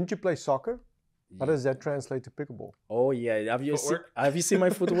that? Didn't you play soccer? How does that translate to pickleball? Oh yeah, have you Footwork? seen my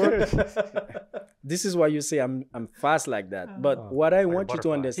footwork? This is why you say I'm fast like that. But what I want you to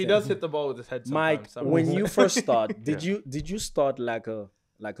butterfly. understand, He does hit the ball with his head sometimes. Mike, when you first start, did you start like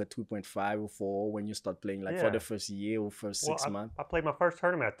like a 2.5 or 4 when you start playing like for the first year or first 6 months? I played my first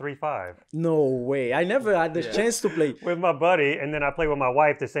tournament at 3.5. No way. I never had the chance to play. With my buddy, and then I played with my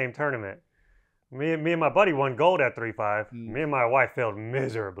wife the same tournament. Me and my buddy won gold at 3.5. Me and my wife failed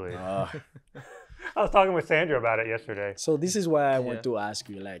miserably. I was talking with Sandra about it yesterday. So this is why I want to ask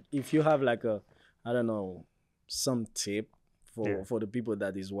you, like, if you have like a, I don't know, some tip for the people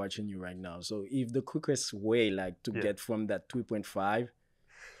that is watching you right now. So if the quickest way, like, to get from that 2.5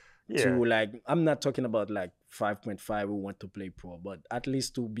 to, like, I'm not talking about like 5.5 who want to play pro, but at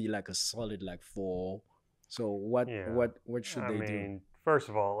least to be like a solid like 4. So what should they do? First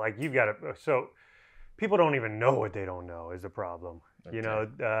of all, like, you've got to, so people don't even know what they don't know is the problem. Okay. You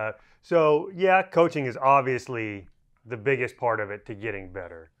know, so yeah, coaching is obviously the biggest part of it to getting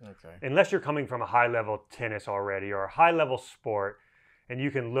better. Okay. Unless you're coming from a high level tennis already or a high level sport, and you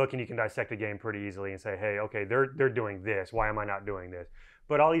can look and you can dissect a game pretty easily and say, hey, okay, they're doing this. Why am I not doing this?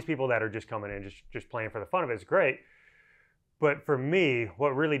 But all these people that are just coming in, just playing for the fun of it is great. But for me, what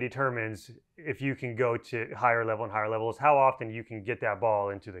really determines if you can go to higher level and higher level is how often you can get that ball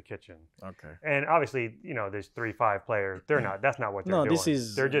into the kitchen. Okay. And obviously, you know, there's 3-5 players. That's not what they're doing.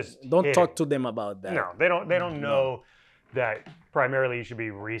 They're just don't hitting. Talk to them about that. No, they don't know that primarily you should be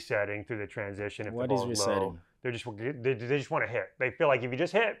resetting through the transition. If what the is ball's resetting? low, they just want to hit. They feel like if you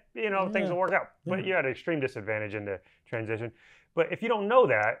just hit, you know, things will work out. But you're at an extreme disadvantage in the transition. But if you don't know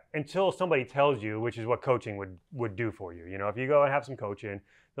that until somebody tells you, which is what coaching would do for you. You know, if you go and have some coaching,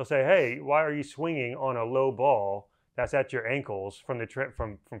 they'll say, hey, why are you swinging on a low ball that's at your ankles from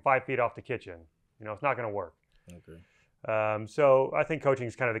from 5 feet off the kitchen? You know, it's not going to work. Okay. So I think coaching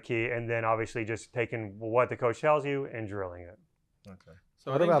is kind of the key. And then obviously just taking what the coach tells you and drilling it. Okay.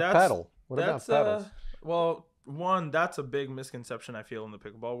 So what about paddle? What about paddles? Well, one, that's a big misconception I feel in the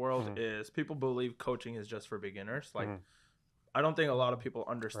pickleball world is people believe coaching is just for beginners. Like, I don't think a lot of people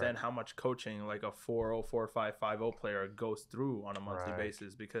understand how much coaching like a 4.0, 4.5, 5.0 player goes through on a monthly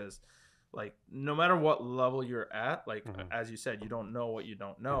basis, because like no matter what level you're at, like as you said, you don't know what you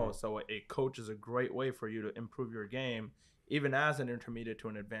don't know. So a coach is a great way for you to improve your game, even as an intermediate to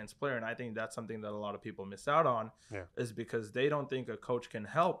an advanced player. And I think that's something that a lot of people miss out on is because they don't think a coach can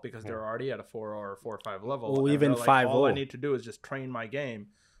help because they're already at a 4 or 4.5 level. Or even like, 5.0. All I need to do is just train my game.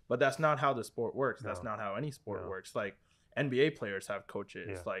 But that's not how the sport works. That's not how any sport works. Like, NBA players have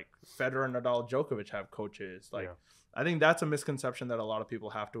coaches, like Federer, Nadal, Djokovic have coaches. Like, I think that's a misconception that a lot of people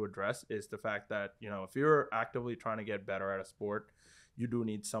have to address, is the fact that, you know, if you're actively trying to get better at a sport, you do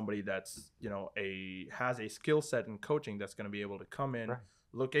need somebody that's, you know, has a skill set in coaching that's going to be able to come in,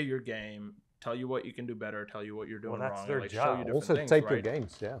 look at your game, tell you what you can do better, tell you what you're doing wrong, their and like job. show you different Also things, tape your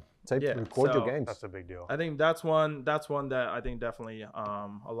games, record your games. That's a big deal. I think that's one that I think definitely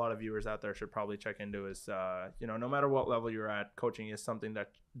a lot of viewers out there should probably check into is, you know, no matter what level you're at, coaching is something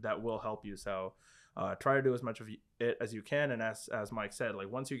that will help you. So try to do as much of it as you can. And as Mike said,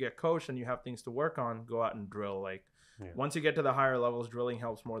 like once you get coached and you have things to work on, go out and drill. Like once you get to the higher levels, drilling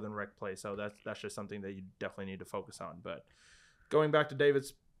helps more than rec play. So that's just something that you definitely need to focus on. But going back to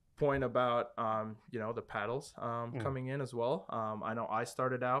David's point about you know, the paddles coming in as well. I know I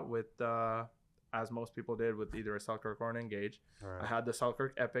started out with as most people did, with either a Selkirk or an Engage. I had the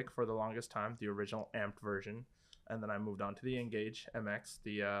Selkirk Epic for the longest time, the original amped version, and then I moved on to the Engage MX,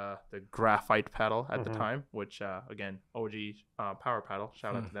 the graphite paddle at the time, which again, OG power paddle,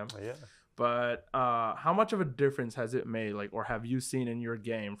 shout out to them. But how much of a difference has it made, like, or have you seen in your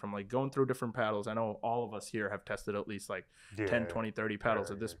game from like going through different paddles? I know all of us here have tested at least like 10, 20, 30 paddles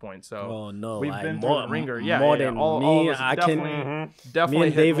at this point. So we've been through the ringer. More than me. I definitely me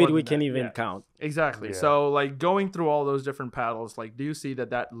and David, we can even count. Exactly. So like going through all those different paddles, like do you see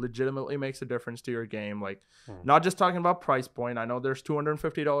that legitimately makes a difference to your game? Like not just talking about price point. I know there's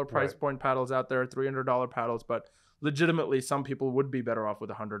 $250 price point paddles out there, $300 paddles, but legitimately some people would be better off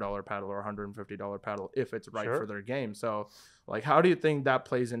with a $100 paddle or $150 paddle if it's right for their game. So like how do you think that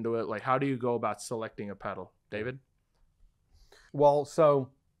plays into it? Like how do you go about selecting a paddle, David? Well,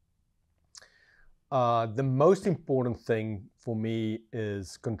 so the most important thing for me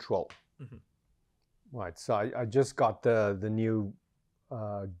is control. Right, so I just got the new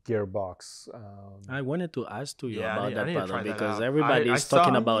gearbox. I wanted to ask to you about that paddle that because out. everybody's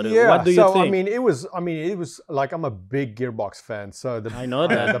talking about it. Yeah, What do you think? I mean, it was like, I'm a big gearbox fan. So I know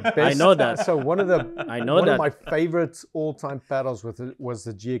that. the best, I know that. So one of the one of my favorite all-time paddles was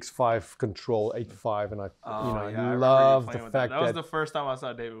the GX5 Control 8.5, and I love the fact that was the first time I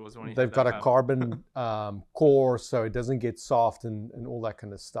saw David was when they've got a carbon core, so it doesn't get soft and all that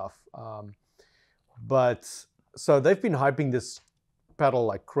kind of stuff. But so they've been hyping this paddle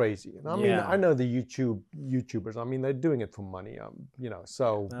like crazy. And I mean, Yeah. I know the YouTubers. I mean, they're doing it for money. So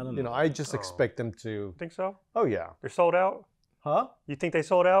I don't you know. know, I just expect them to. Think so? Oh yeah, They're sold out? huh? You think they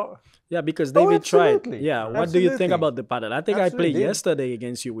sold out? Yeah, because David tried. absolutely. Yeah, what do you think Absolutely. about the paddle? I think I played Absolutely. yesterday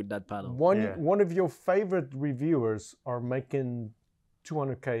against you with that paddle. Yeah. One of your favorite reviewers are making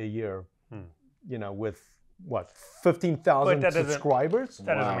 $200K a year. You know, with what, 15,000 But that doesn't- subscribers?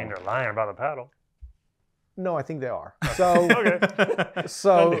 That doesn't mean they're lying about the paddle. No, I think they are. So Okay.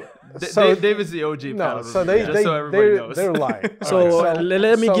 so so David's the OG no, paddle so reviewer, just so everybody knows. they're lying. So Alright,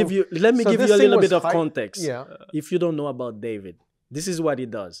 let me so- give you so this a thing little was bit of hype- context. Yeah. If you don't know about David, this is what he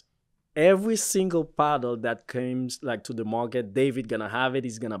does. Every single paddle that comes like to the market, David gonna have it.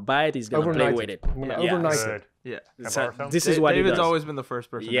 He's gonna buy it. He's gonna play Overnight with it. it. I'm gonna Yeah. overnight Good. it. Yeah. Can I So borrow some? this is what David's he does. always been the first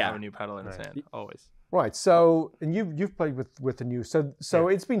person to Yeah. have a new paddle in his hand. Always. Right. So, and you've played with the new. So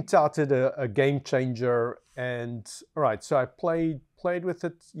it's been touted a game changer. And all right. So I played with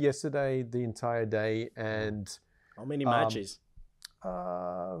it yesterday the entire day, and How many matches?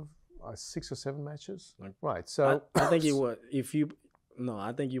 6 or 7 matches. Like- Right. So I think it was.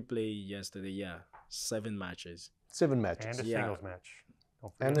 I think you played yesterday. Yeah, 7 matches. 7 matches. And a Yeah. singles match.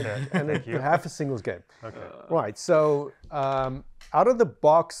 Don't And forget that. and Thank you. half a singles game. Okay. Right. So out of the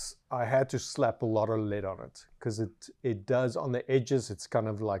box, I had to slap a lot of lead on it because it does on the edges. It's kind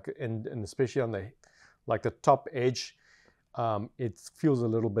of like and especially on the top edge, it feels a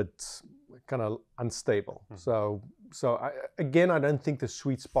little bit kind of unstable. So I don't think the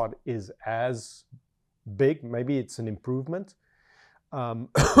sweet spot is as big. Maybe it's an improvement.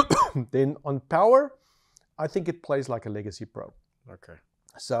 Then on power, I think it plays like a Legacy Pro. Okay.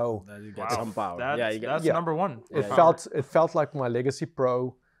 So That you get Wow. some power. That's, Yeah, you that's yeah. number one. it Power. felt like my Legacy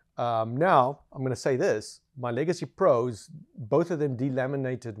Pro. Now I'm going to say this: my Legacy Pros, both of them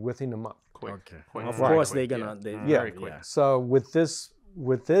delaminated within a month. quick. Okay. Quick. Of Very course quick, they're gonna. yeah. They, Very quick. So with this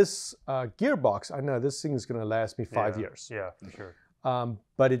gearbox, I know this thing is going to last me 5 years. Yeah, for sure.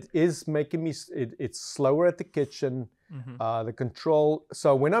 But it is making me. It's slower at the kitchen. The control.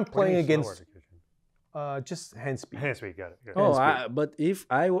 So when I'm playing against just hand speed. Hand speed, got it. Got it. Oh, but if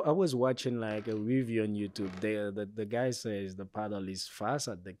I was watching like a review on YouTube, the guy says the paddle is fast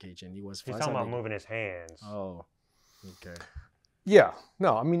at the kitchen. He was He's fast. talking at about the, moving his hands. Oh, okay. Yeah,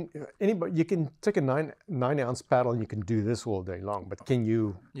 no, I mean anybody. You can take a 9-ounce paddle and you can do this all day long. But can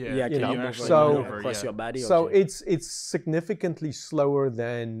you? Yeah. Yeah, can know, you move so- across your body? So Okay. it's significantly slower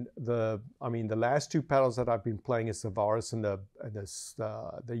than the. I mean, the last 2 paddles that I've been playing is the Varus and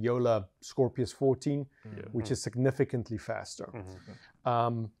the Yola Scorpius 14, which is significantly faster.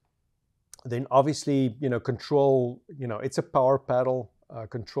 Then obviously, control. It's a power paddle.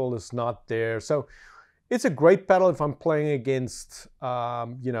 Control is not there, so. It's a great paddle if I'm playing against, a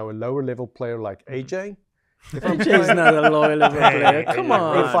lower level player like AJ. If I'm AJ is not a lower level player. Hey, Come hey,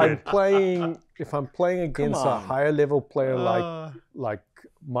 on. if I'm playing against a on. higher level player like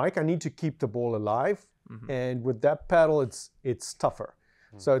Mike, I need to keep the ball alive. And with that paddle, it's tougher.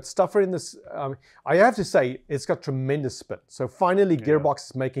 So it's tougher in this. I have to say, it's got tremendous spin. So finally, Gearbox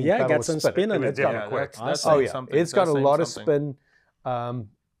is making Yeah, paddle got some spin. spin on It was it. damn Yeah, quick. that's Oh saying yeah, something. it's got That's a saying lot of something. spin,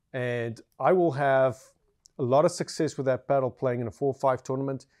 and I will have a lot of success with that paddle playing in a 4-5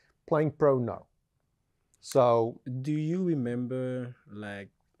 tournament. Playing pro, no. So Do you remember like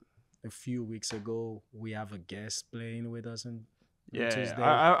a few weeks ago we have a guest playing with us on Tuesday?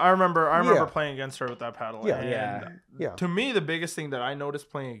 I remember Yeah. playing against her with that paddle. Yeah. and Yeah. To me, the biggest thing that I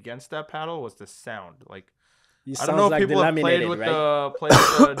noticed playing against that paddle was the sound. Like It I don't sounds know if like people have played delaminated, with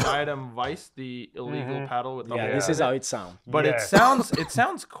right? the Diadem Vice, the illegal paddle with the Yeah, hole this in is it. how it sounds. But Yeah. it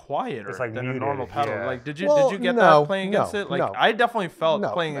sounds quieter It's like than a muted, normal paddle. yeah. Like did you Well, get no, that playing against no, it? Like no. I definitely felt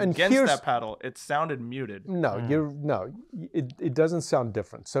No, playing and against here's- that paddle, it sounded muted. no, it doesn't sound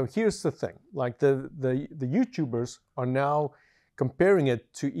different. So here's the thing: like the YouTubers are now comparing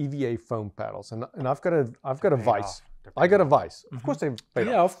it to EVA foam paddles, and I've got a Vice. I got a Vice. Of course they've paid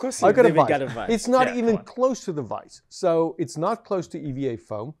Yeah, off. of course. I got a David Vice. got a Vice. It's not Yeah, even come on. close to the Vice. So it's not close to EVA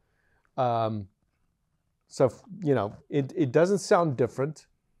foam. It doesn't sound different.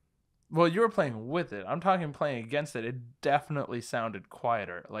 Well, you were playing with it. I'm talking playing against it. It definitely sounded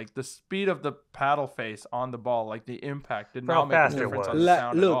quieter. Like the speed of the paddle face on the ball, like the impact did For how not make a fast it difference was. on the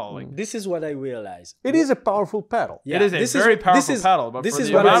sound Look, at all. Like, this is what I realized. It is a powerful paddle. Yeah, it is a this very this powerful is- paddle, but this for is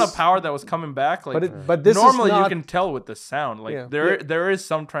the what amount I- of power that was coming back, like But this normally is not, you can tell with the sound. Like Yeah. there is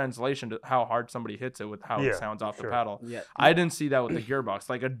some translation to how hard somebody hits it with how Yeah, it sounds off sure. the paddle. Yeah. I didn't see that with the gearbox.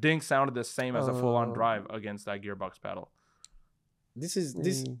 Like a dink sounded the same as a full on Oh. drive against that gearbox paddle. This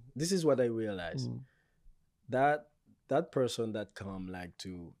is what I realized. That that person that come like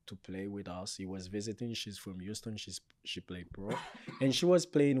to play with us, he was visiting. She's from Houston. She played pro, and she was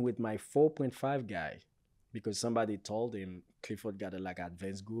playing with my 4.5 guy, because somebody told him Clifford got a like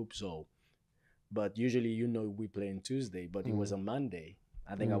advanced group. So, but usually we play on Tuesday, but it was a Monday.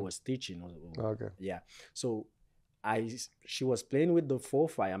 I think I was teaching. Okay. Yeah. So she was playing with the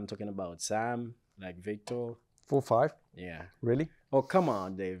 4-5. I'm talking about Sam, like Victor. 4-5? Yeah. Really? Oh, come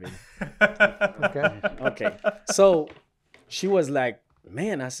on, David. Okay. Okay. So she was like,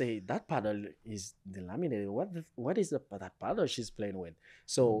 man, I say, that paddle is delaminated. What is that paddle she's playing with?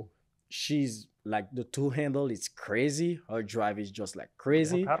 So she's like, the two handle is crazy. Her drive is just like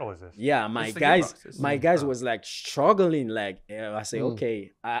crazy. What paddle is this? Yeah, my guys was like struggling. Like, I say,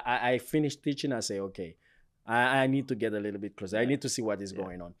 okay. I finished teaching. I say, okay, I need to get a little bit closer. I need to see what is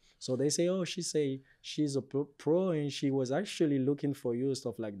going on. So they say, oh, she's a pro and she was actually looking for you,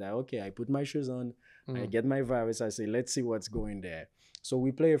 stuff like that. Okay, I put my shoes on. I get my virus. I say, let's see what's going there. So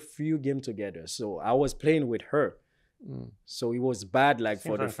we play a few games together. So I was playing with her. So it was bad, like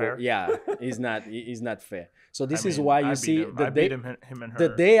Seems for the unfair. it's not fair. So this is why you see I beat him and her. the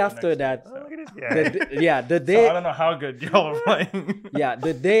day the after next that, day, so. Look at this guy. the So day I don't know how good y'all are playing. yeah,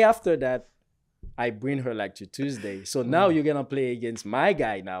 the day after that, I bring her like to Tuesday. So now you're gonna play against my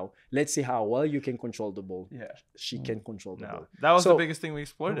guy now. Let's see how well you can control the ball. Yeah. She can control the ball. That was So- the biggest thing we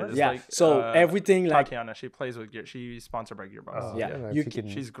exploited. is Yeah. like, So everything like Tatiana, she plays with Gear. She's sponsored by Gearbox. yeah, if you you can,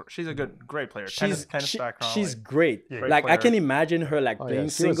 can- She's a great player. she's Tennis background. she's like, great. Yeah. Like I player. can imagine her like Oh, playing yeah.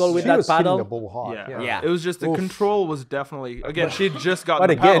 single with she that was hitting paddle. the ball hard. yeah. Yeah. It was just the Oof. control was definitely again. She had just got But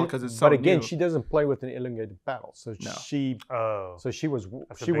the paddle again, because it's so new. she doesn't play with an elongated paddle. So No. she Oh. she was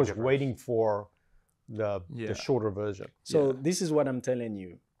That's a big difference. waiting for the Yeah. shorter version. So this is what I'm telling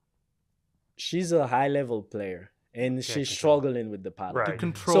you. She's a high level player and she's control. struggling with the paddle. Right. to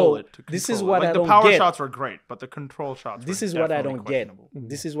control So, it. To this control is it. what like I the don't power get. shots were great, but the control shots. This were is what I definitely don't get. questionable.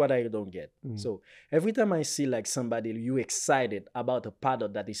 This is what I don't get. So every time I see like somebody you excited about a paddle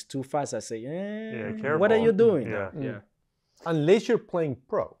that is too fast, I say, careful. what are you doing? Yeah. Yeah. Unless you're playing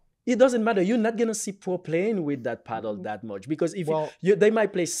pro. It doesn't matter. You're not gonna see pro playing with that paddle that much because if Well, they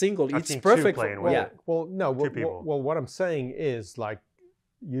might play single. I've It's seen two perfect. playing with Yeah, it. Well, no. people. Well, what I'm saying is like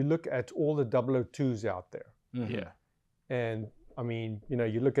you look at all the 002s out there, Yeah. and I mean,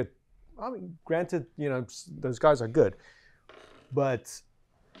 you look at. I mean, granted, those guys are good, but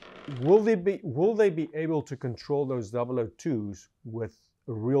will they be able to control those 002s with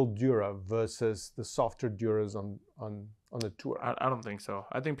a real Dura versus the softer Duras on the tour? I don't think so.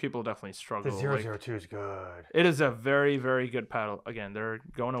 I think people definitely struggle. The 002 is good. It is a very, very good paddle. Again, they're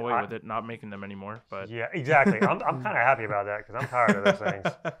going away I- with it, not making them anymore. But Yeah, exactly. I'm kind of happy about that because I'm tired of those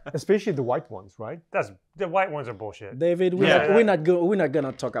things. Especially the white ones, right? The white ones are bullshit. David, Yeah. we're not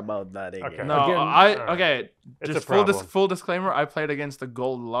gonna talk about that again. Okay. no, Again, okay. It's Just a problem. full disclaimer. I played against the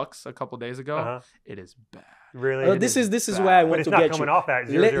Gold Lux a couple days ago. Uh-huh. It is bad. Really? This is why I But want it's to not get coming you. off that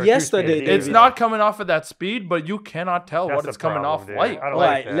Le- 002 yesterday, speed It's either. not coming off at that speed, but you cannot tell That's what the it's coming problem, off dude. light. I don't All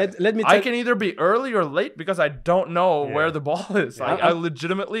like right, that. let me. I Tell, can either be early or late because I don't know Yeah. where the ball is. Yeah. Like I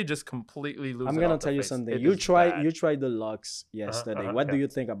legitimately just completely lose. I'm it gonna off the tell you face. something. It You is tried bad. the Lux yesterday. What do you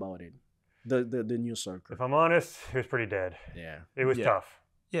think about it? The new circle. If I'm honest, it was pretty dead. Yeah. It was Yeah. tough.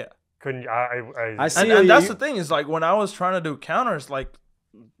 Yeah. Couldn't I see. And that's you- the thing is like when I was trying to do counters, like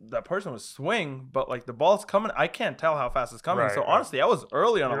that person was swing, but like the ball's coming, I can't tell how fast it's coming. Right, so right. honestly, I was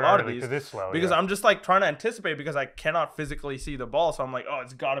early on a lot of these because it's slow. because yeah. I'm just like trying to anticipate because I cannot physically see the ball. So I'm like, oh,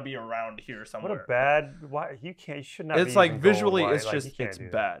 it's got to be around here What somewhere. a bad. Why you can't? You should not. It's be like using gold visually, white. it's Like, just you can't it's do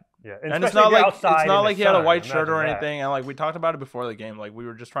that. bad. Yeah, And it's especially not if you're like outside in the he had a sun. white shirt or Imagine that. anything. And like we talked about it before the game, like we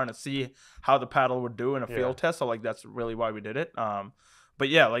were just trying to see how the paddle would do in a Yeah. field test. So like that's really why we did it. But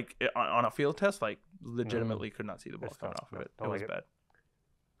yeah, like on a field test, like legitimately could not see the ball It's coming tough. off of it. Don't It was like it. bad.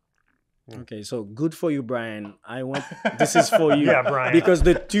 Okay, so good for you, Brian. I want this is for you. Yeah, Brian. Because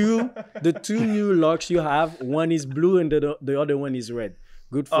the two new locks you have, one is blue and the other one is red.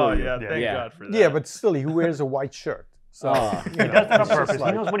 Good for Oh you. yeah, Yeah. thank Yeah. God for that. Yeah, but still, he wears a white shirt. So Ah. He does it on purpose.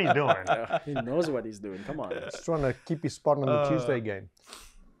 He knows what he's doing. He knows what he's doing. Come on. he's trying to keep his spot on the Tuesday game.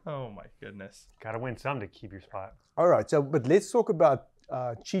 Oh my goodness. Got to win some to keep your spot. All right, so but let's talk about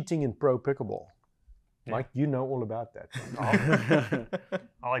cheating in pro pickleball. Mike, you know all about that.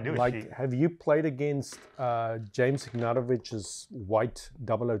 All I do is Like, cheat. have you played against James Ignatovich's white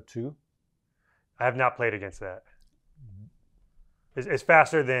 002? I have not played against that. It's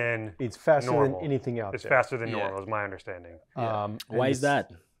faster than It's faster normal. than anything out It's there. faster than Yeah. normal, is my understanding. And Why is the-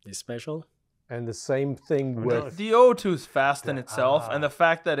 that? It's special? And the same thing Who with knows? The O2 is fast in itself, Ah. and the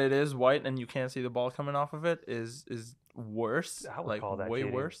fact that it is white and you can't see the ball coming off of it is worse, I would like call that way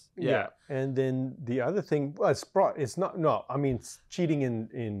cheating. worse. Yeah. And then the other thing, well, it's not. No, I mean it's cheating in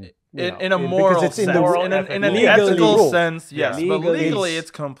In a moral because it's sense, in the moral in an ethical. ethical Legally. sense, yes, Yeah. but Legally, legally it's-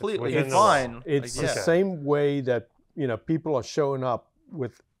 it's completely within the law. fine. It's Like, the yeah. same way that people are showing up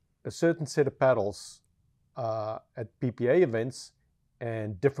with a certain set of paddles at PPA events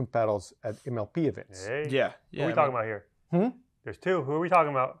and different paddles at MLP events. Hey, Yeah, Who are we talking about here? There's two. Who are we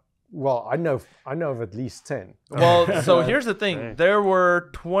talking about? Well, I know of at least 10. Well, so here's the thing: Dang. there were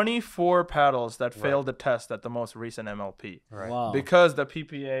 24 paddles that failed the test at the most recent MLP Right. Wow. because the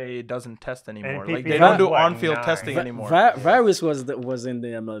PPA doesn't test anymore. Like they PPA don't do what, on-field 9? testing anymore. Virus was in the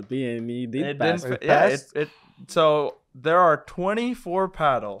MLB and he did It pass. didn't. It Yeah. passed? So there are 24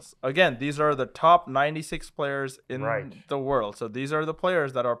 paddles. Again, these are the top 96 players in Right. the world. So these are the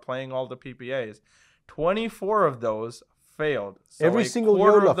players that are playing all the PPAs. 24 of those failed. So Every a single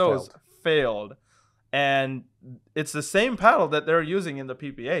quarter Yola of those failed. And it's the same paddle that they're using in the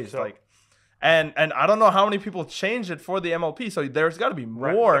PPAs. So- And I don't know how many people changed it for the MLP. So there's got to be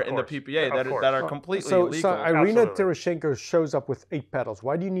Right, more of in the course. PPA Of course. that are completely So illegal. Irina Absolutely. Tereshchenko shows up with 8 paddles.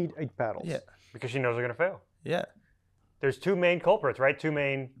 Why do you need 8 paddles? Yeah. Because she knows they're going to fail. Yeah. There's two main culprits, right? Two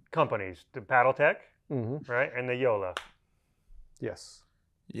main companies: the Paddle Tech, Mm-hmm. right, and the Yola. Yes.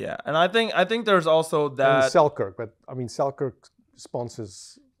 Yeah. And I think there's also And that. Selkirk, but I mean Selkirk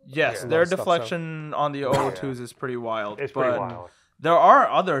sponsors. Yes, Yeah. their A lot of stuff, deflection on the O2s is pretty wild. It's but pretty wild. There are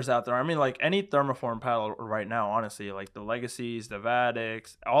others out there. I mean, like any thermoform paddle right now, honestly, like the Legacies, the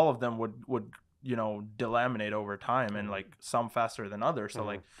Vadics, all of them would delaminate over time, and like some faster than others. So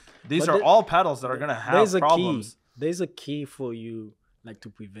like these But are the- all paddles that are gonna have There's a problems. key. There's a key for you, like to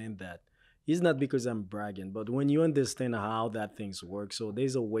prevent that. It's not because I'm bragging, but when you understand how that things work, so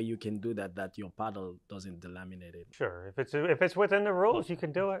there's a way you can do that your paddle doesn't delaminate it. Sure, if it's within the rules, you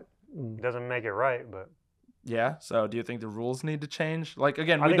can do it. Mm. It doesn't make it right, but Yeah. So do you think the rules need to change? Like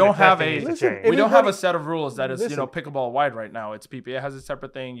again, I we think don't the have testing a needs to Listen, change. we don't have a everybody- set of rules that is Listen. pickleball wide right now. It's PPA has a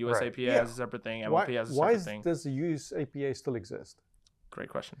separate thing, USAPA Yeah. has a separate thing, MLP has a Why separate thing. does the US APA still exist? Great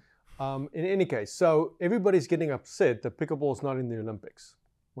question. In any case, so everybody's getting upset that pickleball is not in the Olympics,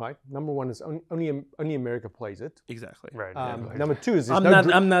 right? Number one is only America plays it. Exactly. right. Number two is I'm not.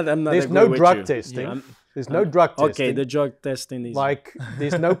 there's agree no with drug you. testing. I'm- There's no drug testing. Okay, the drug testing is like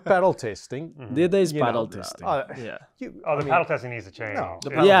there's no paddle testing. there's you know, paddle testing. Yeah. Oh, the paddle testing needs to change. No.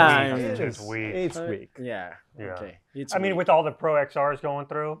 It's Yeah, weak. yeah. It's weak. It's weak. Yeah. Yeah. Okay. It's I mean, weak. with all the Pro XRs going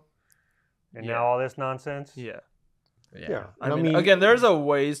through, and Yeah. now all this nonsense. Yeah. Yeah. I And mean, again, there's a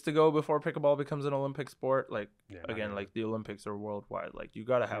ways to go before pickleball becomes an Olympic sport. Like, Yeah, again, yeah. like the Olympics are worldwide. Like, you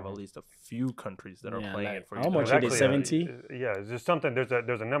got to have at least a few countries that are Yeah, playing like, it for how you. to much do it it. is? 70? Yeah, there's something. There's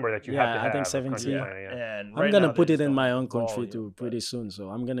a number that you Yeah, have to I have. think of countries 70. playing, yeah. And I'm right gonna now put they it just in my don't own country volume, too pretty soon. So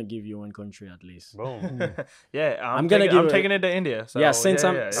I'm gonna give you one country at least. Boom. Yeah, I'm gonna give I'm it- taking it to India. So, Yeah, since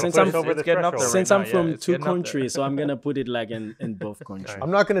I'm- it's- since I'm- it's over the getting up there threshold. Since right I'm now. from Yeah, it's two getting up there. countries, so I'm gonna put it like in both countries.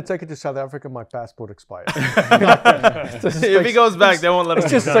 I'm not going to take it to South Africa. My passport expires. If he goes back, they won't let him. It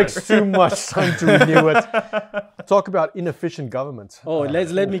just takes too much time to renew it. Talk about inefficient government. Oh,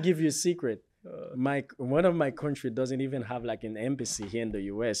 let me give you a secret. One of my country doesn't even have like an embassy here in the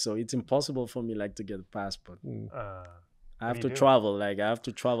US, so it's impossible for me like to get a passport. I have do to you do? travel. Like I have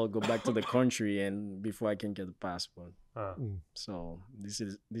to travel, go back to the country, and before I can get a passport. So this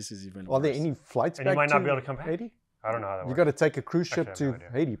is even. Are there worse. any flights And back you might to not be able to come back. Haiti? I don't know how that You works. got to take a cruise ship Actually, I to have no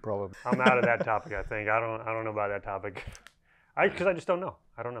idea. Haiti, probably. I'm out of that topic. I think I don't know about that topic. Because I just don't know.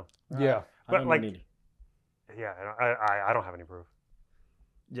 I don't know. Yeah. I But don't like, need it. yeah, I don't have any proof.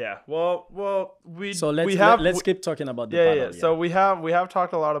 Yeah. Well, we So we have let's keep talking about the yeah, paddle. yeah. So we have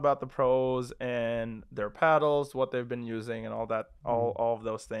talked a lot about the pros and their paddles, what they've been using, and all that, all of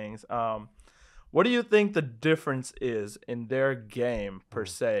those things. What do you think the difference is in their game per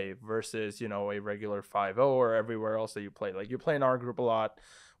se versus a regular 5-0 or everywhere else that you play? Like you play in our group a lot.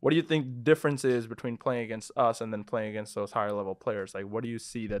 What do you think the difference is between playing against us and then playing against those higher level players? Like what do you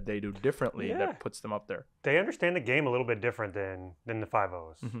see that they do differently Yeah. that puts them up there? They understand the game a little bit different than the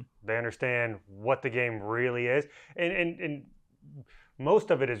 5-0s. They understand what the game really is, and most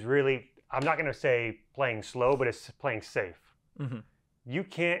of it is really. I'm not going to say playing slow, but it's playing safe.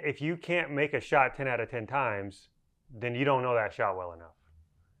 If you can't make a shot 10 out of 10 times, then you don't know that shot well enough,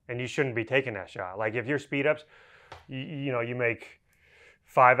 and you shouldn't be taking that shot. Like if your speed ups, you make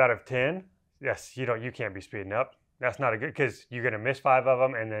 5 out of 10. Yes, you can't be speeding up. That's not a good, because you're going to miss 5 of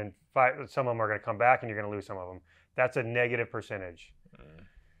them, and then some of them are going to come back, and you're going to lose some of them. That's a negative percentage.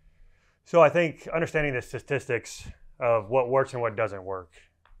 So I think understanding the statistics of what works and what doesn't work,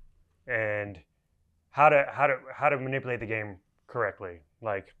 and how to manipulate the game correctly.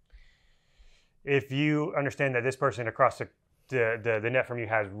 Like if you understand that this person across the net from you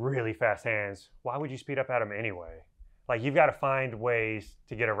has really fast hands, why would you speed up at him anyway? Like, you've got to find ways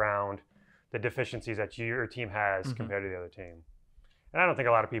to get around the deficiencies that your team has compared to the other team. And I don't think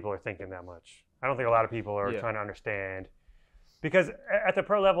a lot of people are thinking that much. I don't think a lot of people are trying to understand. Because at the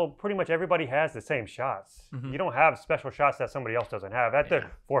pro level, pretty much everybody has the same shots. You don't have special shots that somebody else doesn't have. At the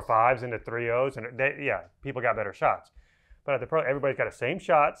 4-5s and the 3-0s, and people got better shots. But at the pro, everybody's got the same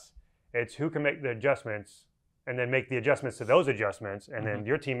shots. It's who can make the adjustments and then make the adjustments to those adjustments, and then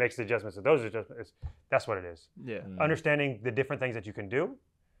your team makes the adjustments to those adjustments. That's what it is. Yeah. Understanding the different things that you can do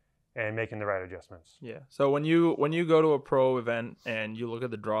and making the right adjustments. Yeah. So when you go to a pro event and you look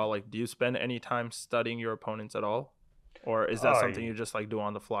at the draw, like, do you spend any time studying your opponents at all? Or is that something you just like do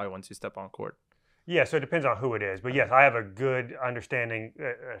on the fly once you step on court? Yeah, so it depends on who it is. But yes, I have a good understanding,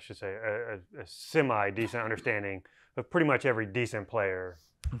 I should say, a semi-decent understanding of pretty much every decent player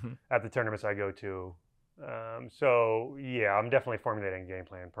at the tournaments I go to. So yeah, I'm definitely formulating a game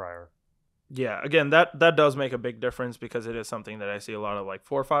plan prior. Yeah, again, that does make a big difference, because it is something that I see a lot of, like,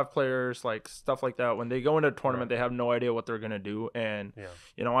 4 or 5 players, like, stuff like that. When they go into a tournament, they have no idea what they're going to do. And,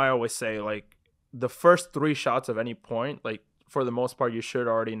 you know, I always say, like, the first 3 shots of any point, like, for the most part, you should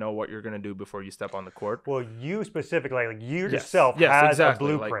already know what you're going to do before you step on the court. Well, you specifically, like, you yourself has a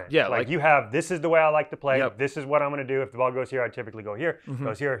blueprint. Like you have, this is the way I like to play. This is what I'm going to do. If the ball goes here, I typically go here.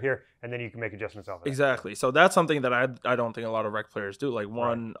 Goes here, here, and then you can make adjustments off of that. Exactly. So that's something that I don't think a lot of rec players do. Like,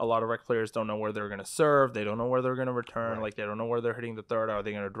 a lot of rec players don't know where they're going to serve. They don't know where they're going to return. Like, they don't know where they're hitting the third. Are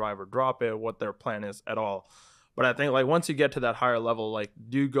they going to drive or drop it? What their plan is at all. But I think, like, once you get to that higher level, like,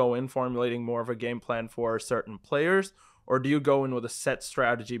 do you go in formulating more of a game plan for certain players? Or do you go in with a set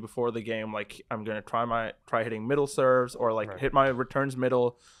strategy before the game? Like, I'm going to try hitting middle serves, or like hit my returns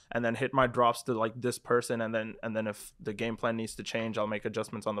middle and then hit my drops to, like, this person. And then if the game plan needs to change, I'll make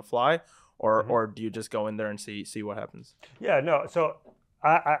adjustments on the fly. Or do you just go in there and see what happens? Yeah, no. So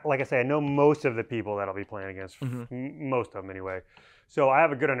I like I say, I know most of the people that I'll be playing against, most of them anyway. So I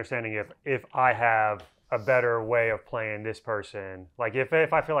have a good understanding if I have a better way of playing this person. Like, if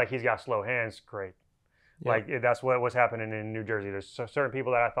I feel like he's got slow hands, great. Like, that's what was happening in New Jersey. There's certain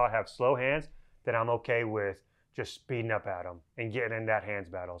people that I thought have slow hands that I'm okay with just speeding up at them and getting in that hands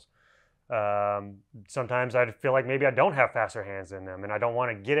battles. Sometimes I feel like maybe I don't have faster hands than them, and I don't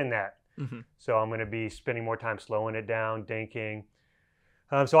want to get in that. So I'm going to be spending more time slowing it down, dinking.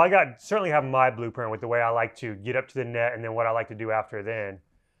 So I certainly have my blueprint with the way I like to get up to the net and then what I like to do after then.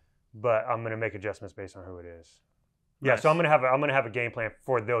 But I'm going to make adjustments based on who it is. Yeah, so I'm gonna have a game plan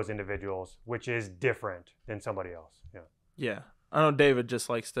for those individuals, which is different than somebody else. Yeah. I know David just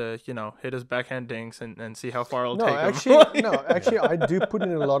likes to, hit his backhand dinks and see how far it'll take him. Actually, I do put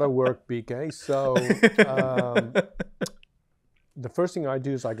in a lot of work, BK. So the first thing I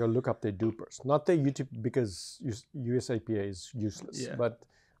do is I go look up their dupers, not their YouTube, because USAPA is useless. Yeah. But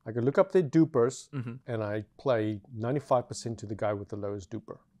I go look up their dupers and I play 95% to the guy with the lowest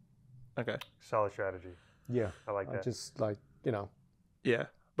duper. Okay. Solid strategy. Yeah, I like that. I just like, Yeah,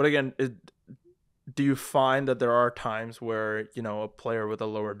 but again, do you find that there are times where, a player with a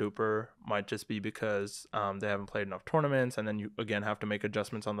lower duper might just be because they haven't played enough tournaments, and then you, again, have to make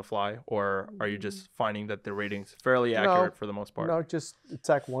adjustments on the fly? Or are you just finding that the rating's fairly accurate for the most part? No, just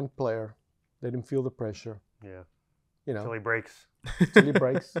attack one player. Let him feel the pressure. Yeah. Until he breaks. Till he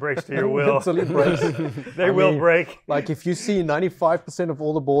breaks. Breaks to your will. Until he breaks. They will break. Like, if you see 95% of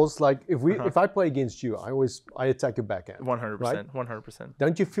all the balls, like if I play against you, I attack your backhand. 100%. Right? 100%.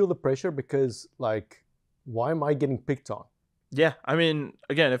 Don't you feel the pressure? Because, like, why am I getting picked on? Yeah. I mean,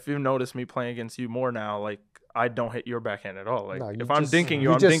 again, if you've noticed me playing against you more now, like, I don't hit your backhand at all. Like, if I'm dinking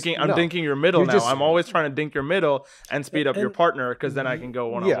you, I'm dinking your middle now. I'm always trying to dink your middle and speed up your partner, because then I can go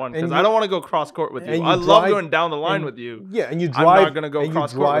one-on-one. Because I don't want to go cross court with you. I love going down the line with you. Yeah, and you drive. I'm not going to go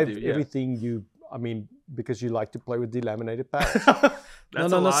cross court with you. Everything because you like to play with delaminated paddles.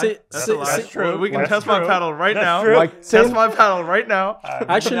 That's true. We can test my paddle right now. Test my paddle right now.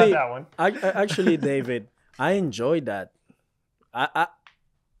 Actually, David, I enjoy that.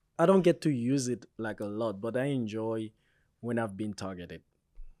 I don't get to use it like a lot, but I enjoy when I've been targeted.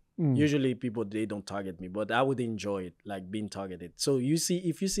 Usually people, they don't target me, but I would enjoy it, like being targeted. So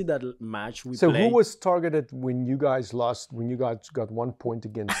if you see that match we play. So who was targeted when you guys lost, when you guys got 1 point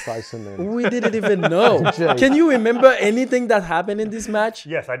against Tyson? And we didn't even know. Can you remember anything that happened in this match?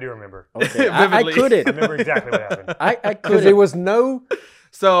 Yes, I do remember. Okay, I couldn't. I remember exactly what happened. I couldn't. Because there was no...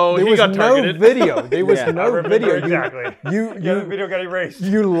 So there he was got no targeted. video. There was no video. Exactly. The video got erased.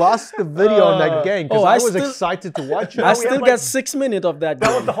 You lost the video on that game because I was excited to watch it. I still got 6 minutes of that game.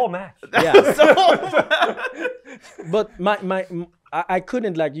 That was the whole match. Yeah. But I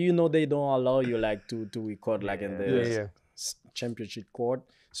couldn't like they don't allow you like to record like in the Yeah. championship court,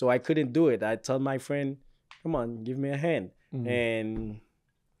 so I couldn't do it. I told my friend, come on, give me a hand, and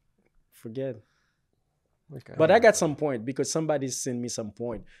forget. Okay. But I got some point because somebody sent me some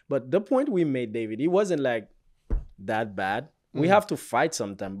point. But the point we made, David, it wasn't like that bad. We have to fight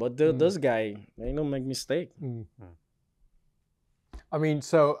sometime, but those guy, they don't make mistake. I mean,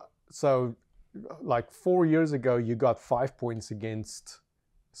 so like 4 years ago, you got 5 points against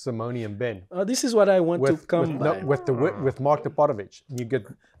Simone and Ben. This is what I want to come by. With Mark Topotovic. You get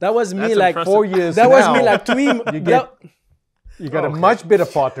That was me That's like impressive. 4 years. that was now, me like 3. You got a much better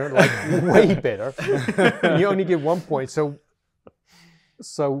partner, like way better. You only get 1 point. So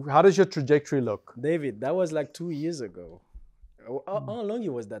how does your trajectory look? David, that was like 2 years ago. How long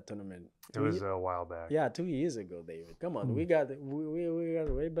was that tournament? It was a while back. Yeah, 2 years ago, David. Come on, we got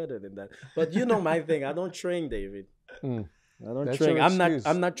way better than that. But my thing, I don't train, David. I don't That's train. your excuse.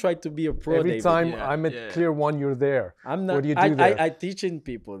 I'm not trying to be a pro, Every David. time Yeah, I'm at yeah. Clear One, you're there. I'm not. What do you do there? I teaching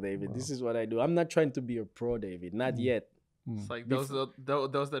people, David. This is what I do. I'm not trying to be a pro, David. Not yet. It's like those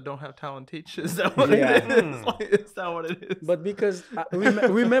that don't have talent teach. Is that what Yeah. it is? Like, is that what it is? But because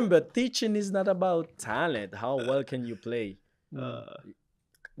remember, teaching is not about talent. How well can you play?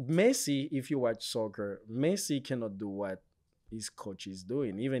 Messi, if you watch soccer, Messi cannot do what his coach is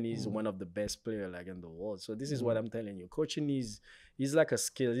doing. Even he's one of the best players like in the world. So this is what I'm telling you. Coaching is like a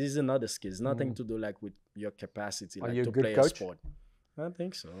skill. It's another skill. It's nothing to do like with your capacity, Are like you a to good play a coach? sport. I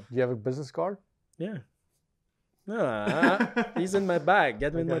think so. Do you have a business card? Yeah. No, he's in my bag.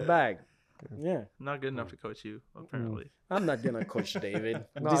 Get him in my bag. Yeah. Not good enough to coach you, apparently. I'm not gonna coach David.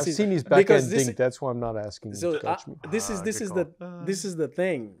 No, I've seen his backhand because this dink. That's why I'm not asking you So to coach me. this is good this is the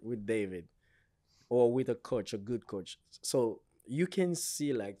thing with David, or with a coach, a good coach. So you can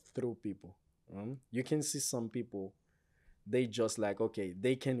see like through people. You can see some people, they just like okay,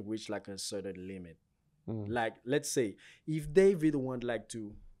 they can reach like a certain limit. Like let's say if David want like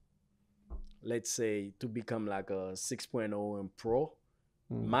to, let's say to become like a 6.0 and pro.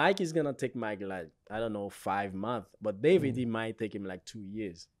 Mike is gonna take Mike like I don't know 5 months, but David it might take him like 2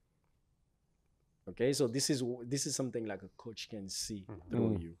 years. Okay, so this is something like a coach can see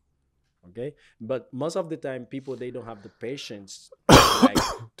through you. Okay, but most of the time people they don't have the patience like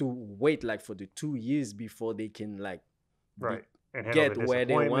to wait like for the 2 years before they can like Right. And get handle the where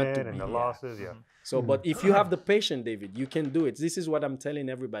they want to disappointment and be. the Yeah. losses. Yeah. So, but if you have the patience, David, you can do it. This is what I'm telling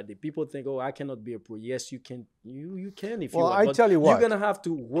everybody. People think, "Oh, I cannot be a pro." Yes, you can. You can if you Well, want. I But tell you what. you're gonna have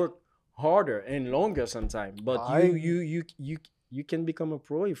to work harder and longer sometimes. But you can become a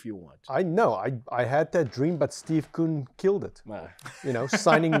pro if you want. I know. I had that dream, but Steve Kuhn killed it.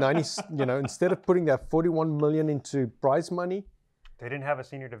 Signing 90. Instead of putting that 41 million into prize money. They didn't have a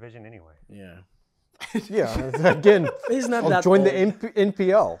senior division anyway. Yeah, Yeah. Again, he's not I'll that join old. the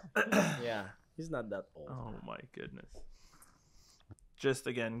NPL. Yeah, he's not that old. Oh my goodness. Just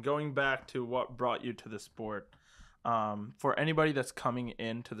again, going back to what brought you to the sport, for anybody that's coming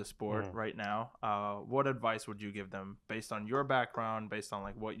into the sport right now, what advice would you give them based on your background, based on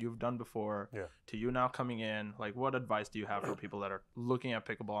like what you've done before to you now coming in? Like what advice do you have for people that are looking at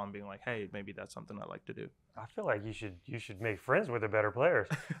pickleball and being like, hey, maybe that's something I'd like to do? I feel like you should make friends with the better players.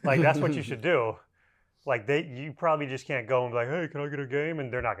 Like that's what you should do. Like you probably just can't go and be like, hey, can I get a game?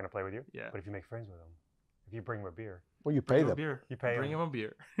 And they're not going to play with you. Yeah. But if you make friends with them, if you bring them a beer, Well, you pay Bring him a them. beer. You pay Bring him. him a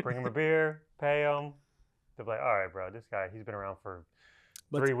beer. bring them a beer, pay them. They'll be like, all right, bro, this guy, he's been around for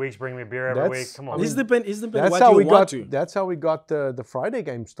But 3 weeks. Bring me a beer every That's- week. Come on. It's depend That's what how you we want got. to. That's how we got the Friday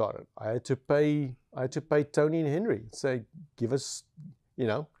game started. I had to pay Tony and Henry. Say, give us, Did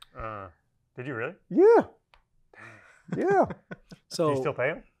you really? yeah, yeah. So Do you still pay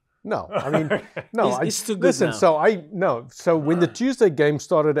him? No, I mean, no. It's too good listen, now. So when the Tuesday game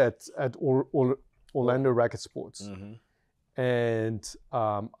started at Orlando Racket Sports, and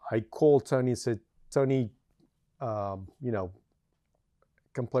I called Tony and said, Tony,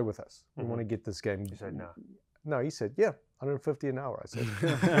 come play with us. We want to get this game. He said no. No, he said, yeah, 150 an hour. I said,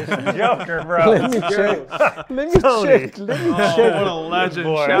 Joker, bro. let me check. Let me Tony. check. Let me Oh, check. what a legend.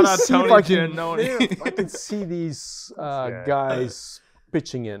 Boy. Shout out Let's see if Tony I can- Giannoni. if I can see these guy. guys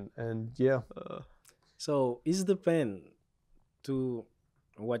pitching in, and yeah. So it's depend to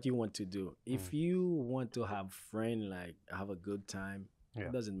what you want to do. If you want to have friend, like have a good time,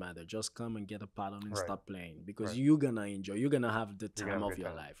 it doesn't matter. Just come and get a paddle and Right. start playing because Right. you're gonna enjoy. You're gonna have the You're gonna time have a of good your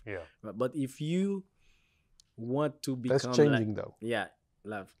time. life. Yeah. But if you want to become That's changing though. yeah,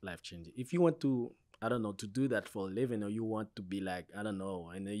 life changing. If you want to, I don't know, to do that for a living, or you want to be like, I don't know,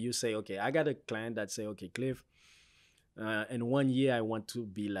 and then you say, okay, I got a client that say, okay, Cliff, in 1 year I want to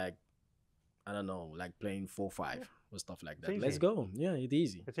be like, I don't know, like playing 4-5. or stuff like that. It's Let's easy. go. Yeah, it's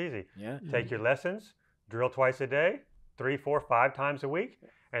easy. It's easy. Yeah. Take your lessons, drill twice a day, 3, 4, 5 times a week,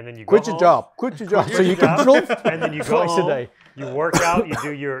 and then you Quit go your home, job. Quit your job. quit So your you can job, drill and then you go twice home, a day. you work out,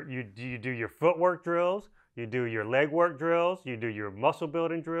 you do your footwork drills, you do your leg work drills, you do your muscle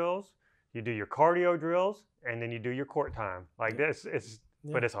building drills, you do your cardio drills, and then you do your court time. Like this,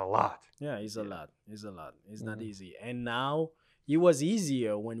 but it's a lot. Yeah, it's a lot. It's a lot. It's not easy. And now it was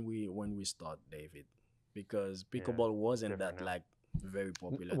easier when we start, David, because pickleball wasn't different that now. like very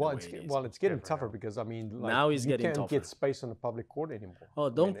popular. Well, the it's way it is. well, it's getting different tougher now. because I mean, like, Now it's you getting can't tougher. get space on the public court anymore. Oh,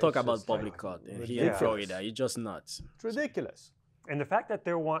 I don't mean, talk it's about just public like court here in ridiculous. Florida. It's just nuts. It's ridiculous. And the fact that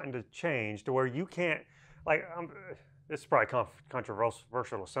they're wanting to change to where you can't, like, this is probably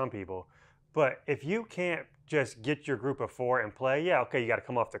controversial to some people, but if you can't just get your group of 4 and play, yeah, okay, you got to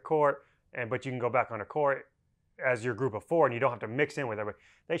come off the court, but you can go back on the court as your group of 4, and you don't have to mix in with everybody.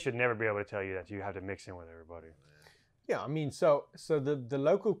 They should never be able to tell you that you have to mix in with everybody. Yeah, I mean, so the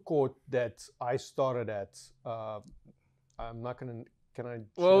local court that I started at, I'm not gonna. Can I?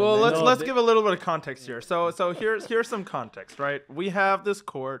 Well, should I name let's they- give a little bit of context here. So here's some context, right? We have this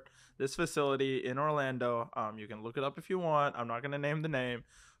court, this facility in Orlando. You can look it up if you want. I'm not going to name the name,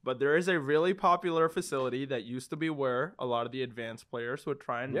 but there is a really popular facility that used to be where a lot of the advanced players would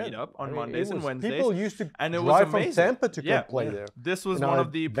try and Yeah, meet up I on mean, Mondays it and was- Wednesdays. People used to and it was drive from amazing. Tampa to Yeah. come play there. This was in one our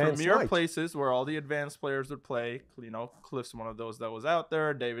of the advanced premier night. places where all the advanced players would play. You know, Cliff's one of those that was out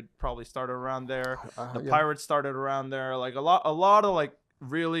there. David probably started around there. The Yeah. Pirates started around there. Like a lot of like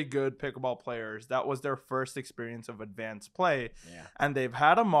really good pickleball players. That was their first experience of advanced play. Yeah. And they've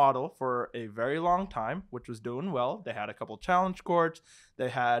had a model for a very long time, which was doing well. They had a couple challenge courts. They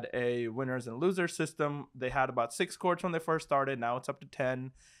had a winners and losers system. They had about 6 courts when they first started. Now it's up to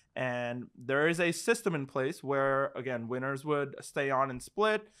 10. And there is a system in place where, again, winners would stay on and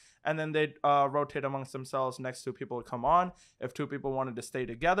split, and then they'd rotate amongst themselves. Next 2 people would come on. If 2 people wanted to stay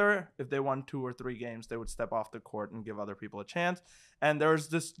together, if they won 2 or 3 games, they would step off the court and give other people a chance. And there's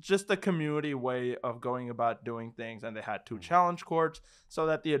this just a community way of going about doing things. And they had 2 challenge courts so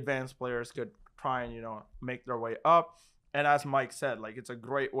that the advanced players could try and, make their way up. And as Mike said, like, it's a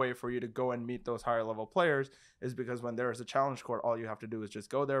great way for you to go and meet those higher level players, is because when there is a challenge court, all you have to do is just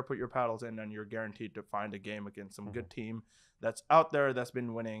go there, put your paddles in, and you're guaranteed to find a game against some good team that's out there that's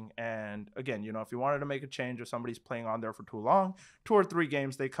been winning. And again, if you wanted to make a change, if somebody's playing on there for too long, 2 or 3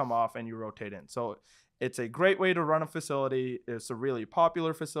 games, they come off and you rotate in. So it's a great way to run a facility. It's a really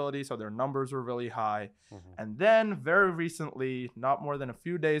popular facility, so their numbers were really high. And then very recently, not more than a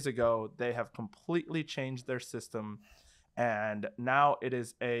few days ago, they have completely changed their system. And now it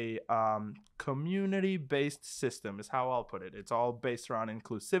is a community-based system is how I'll put it. It's all based around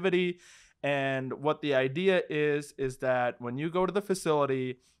inclusivity. And what the idea is that when you go to the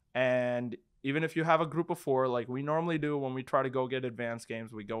facility, and even if you have a group of 4, like we normally do when we try to go get advanced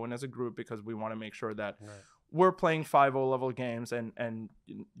games, we go in as a group because we want to make sure that we're playing 5-0 level games and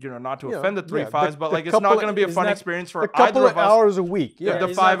not to offend the 3-5s, but like it's not going to be a fun experience for a couple either of of us. hours a week. If the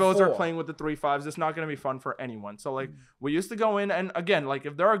it's not 5-0s are 4. playing with the 3-5s, it's not going to be fun for anyone. So like we used to go in, and again, like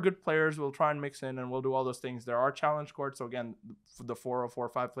if there are good players, we'll try and mix in and we'll do all those things. There are challenge courts, so again, the 4 or 4 or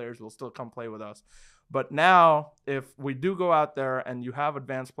 5 players will still come play with us. But now, if we do go out there and you have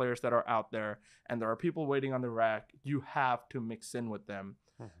advanced players that are out there and there are people waiting on the rack, you have to mix in with them.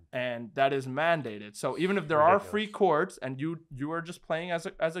 And that is mandated. So even if there are free courts and you are just playing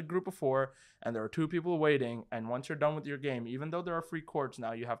as a group of 4 and there are 2 people waiting, and once you're done with your game, even though there are free courts,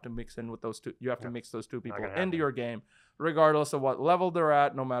 now you have to mix in with those 2. You have to mix those 2 people into your game, regardless of what level they're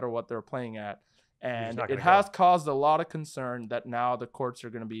at, no matter what they're playing at. And it has caused a lot of concern that now the courts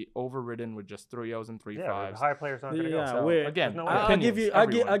are going to be overridden with just 3-0s and 3-5s. Yeah, the high players aren't going to go. Yeah, So, again, no I'll opinions, give you.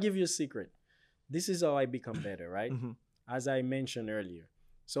 everyone. I'll give you a secret. This is how I become better, right? As I mentioned earlier.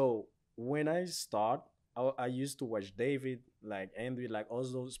 So when I start, I used to watch David, like Andrew, like all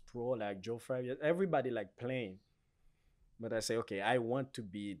those pro, like Joe Fry, everybody like playing. But I say, okay, I want to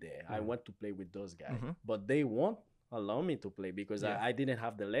be there. I want to play with those guys. But they won't allow me to play because I didn't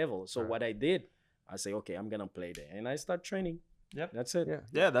have the level. So what I did, I say, okay, I'm gonna play there, and I start training. Yep. That's it.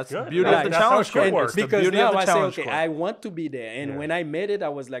 Yeah, that's the Good. beauty Like, of the that's how challenge it should court. work. It's the Because beauty now of the I say, challenge okay, court. I want to be there. And Yeah. when I made it, I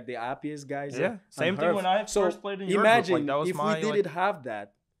was like the happiest guys. Yeah, same thing on when I earth. So first played in your group. imagine Like, that was if my, we didn't have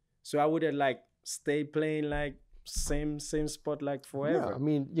that, so I would have like stay playing like same spot like forever. Yeah, I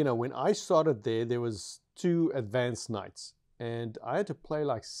mean, when I started there was 2 advanced nights, and I had to play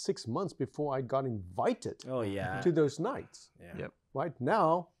like 6 months before I got invited Oh yeah. to those nights. Yeah. Yep. Right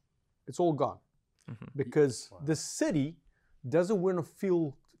now, it's all gone because the city doesn't want to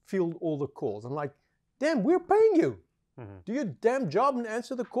field all the calls. I'm like, damn, we're paying you. Do your damn job and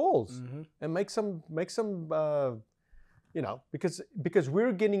answer the calls, and make some you know, because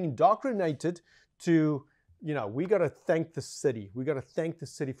we're getting indoctrinated to, you know, we got to thank the city. We got to thank the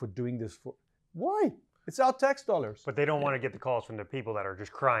city for doing this for. Why? It's our tax dollars. But they don't want to get the calls from the people that are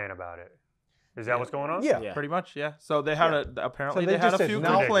just crying about it. Is that what's going on? Yeah. Pretty much, yeah. So they had apparently they had just a said, few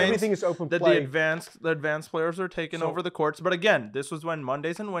now complaints everything is open that play. the advanced players are taking over the courts. But again, this was when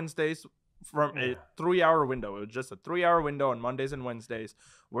Mondays and Wednesdays from a 3-hour window. It was just a 3-hour window on Mondays and Wednesdays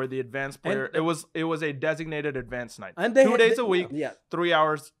where the advanced player it was a designated advanced night. And 2 days a week, yeah. 3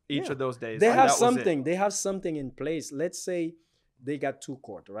 hours each of those days. They and have that was it. something. They have something in place. Let's say they got 2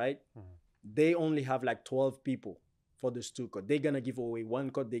 court, right? They only have like 12 people for this 2 court. They're gonna give away 1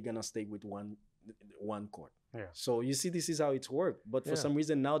 court. They're gonna stay with one court. Yeah. So you see, this is how it's worked. But for some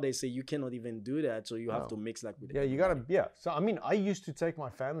reason now they say you cannot even do that. So you have to mix like with. Yeah, you gotta. Yeah. So I mean, I used to take my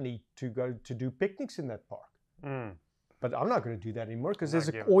family to go to do picnics in that park. But I'm not going to do that anymore because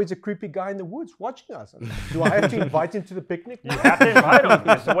there's always a creepy guy in the woods watching us. Do I have to invite him to the picnic? You have to invite him.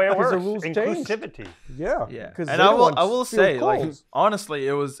 That's the way it works. The rules Inclusivity. Yeah. Yeah. And I will say, like, honestly,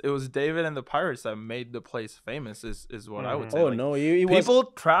 it was David and the Pirates that made the place famous. Is what I would say. Oh like, no, people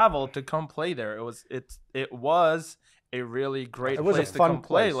travel to come play there. It was a really great place to come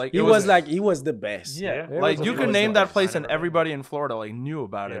play. Like he was the best. Yeah, like you could name that place and everybody in Florida like knew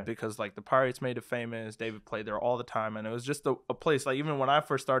about it because like the Pirates made it famous. David played there all the time, and it was just a place. Like even when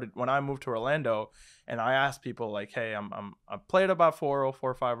I moved to Orlando, and I asked people like, hey, I played about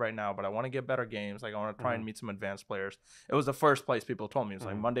 4.05 right now, but I want to get better games. Like I want to try and meet some advanced players. It was the first place people told me. It was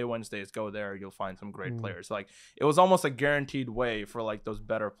like Monday, Wednesdays, go there, you'll find some great players. Like it was almost a guaranteed way for like those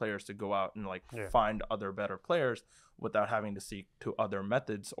better players to go out and like find other better players without having to seek to other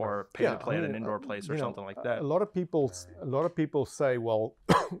methods or pay to play at an indoor place or something like that. A lot of people say, well,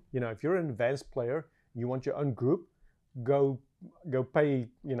 you know, if you're an advanced player, you want your own group, go pay,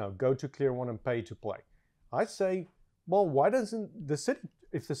 you know, go to Clear One and pay to play. I say, well, why doesn't the city,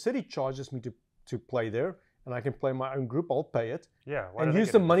 if the city charges me to play there and I can play my own group, I'll pay it. Yeah. And use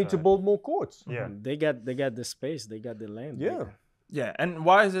the money to build more courts. Yeah. They got the space, they got the land. Yeah. Yeah, and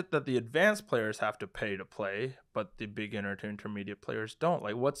why is it that the advanced players have to pay to play, but the beginner to intermediate players don't?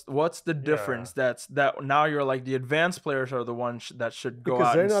 Like, what's the difference? That now you're like the advanced players are the ones that should go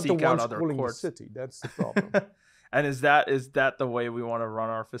out and seek out other courts. The city. That's the problem. And is that the way we want to run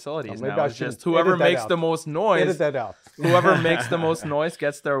our facilities now? It's just whoever whoever makes the most noise. Edit that out. Whoever makes the most noise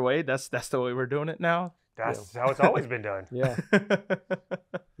gets their way. That's the way we're doing it now. That's how it's always been done. Yeah.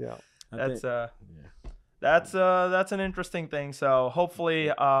 Yeah. That's an interesting thing. So hopefully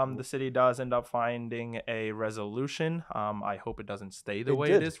the city does end up finding a resolution. I hope it doesn't stay the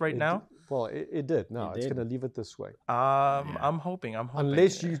way it is right now. Well, it did. No, it's going to leave it this way. I'm hoping.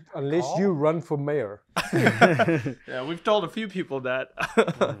 Unless you run for mayor. Yeah, we've told a few people that.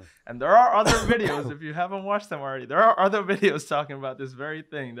 And there are other videos, if you haven't watched them already, there are other videos talking about this very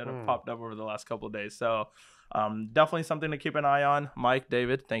thing that have popped up over the last couple of days. So definitely something to keep an eye on. Mike,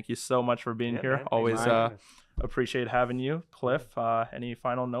 David, thank you so much for being here. Man. Always appreciate having you. Cliff, any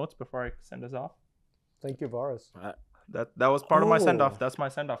final notes before I send us off? Thank you, Varus. That was part of my send-off. That's my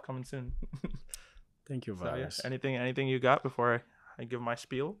send-off coming soon. Thank you, Varus. So, yeah, anything you got before I give my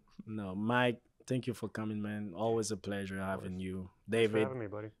spiel? No, Mike, thank you for coming, man. Always a pleasure having you. David. Thanks for having me,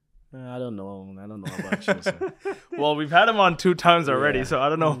 buddy. I don't know about you. So. Well, we've had him on 2 times already, so I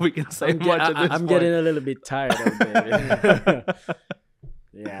don't know if we can say much at this point. I'm getting a little bit tired of it.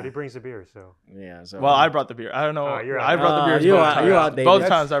 Yeah. But he brings the beer, so. Yeah. So. Well, I brought the beer. I don't know. I brought the beers both times. Both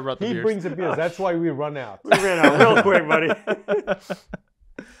times I brought the beers. He brings the beers. That's why we run out. We ran out real quick, buddy.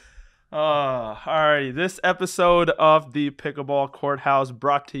 Alrighty. This episode of the Pickleball Court House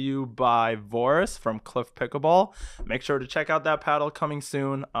brought to you by Voris from Cliff Pickleball. Make sure to check out that paddle coming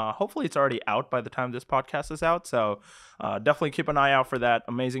soon. Hopefully it's already out by the time this podcast is out. So definitely keep an eye out for that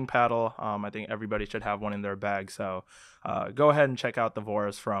amazing paddle. I think everybody should have one in their bag. So go ahead and check out the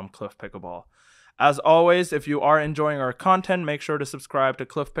Voris from Cliff Pickleball. As always, if you are enjoying our content, make sure to subscribe to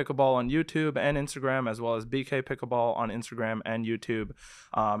Cliff Pickleball on YouTube and Instagram, as well as BK Pickleball on Instagram and YouTube.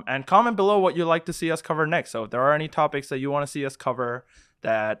 And comment below what you'd like to see us cover next. So if there are any topics that you want to see us cover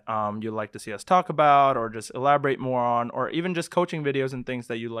that you'd like to see us talk about or just elaborate more on, or even just coaching videos and things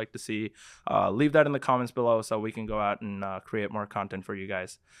that you'd like to see, leave that in the comments below so we can go out and create more content for you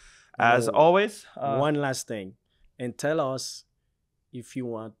guys. As always. One last thing. And tell us if you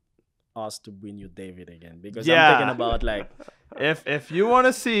want us to bring you David again, because I'm thinking about like if you want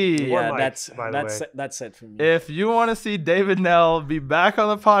to see that's it for me. If you want to see David Nell be back on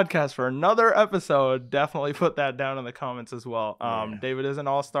the podcast for another episode, definitely put that down in the comments as well. David is an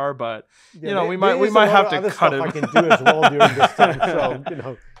all-star, but you know, we might have to cut him. I can do as well during this time,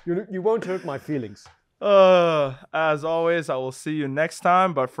 so you won't hurt my feelings. As always, I will see you next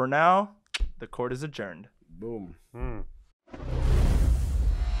time. But for now, the court is adjourned. Boom. Hmm.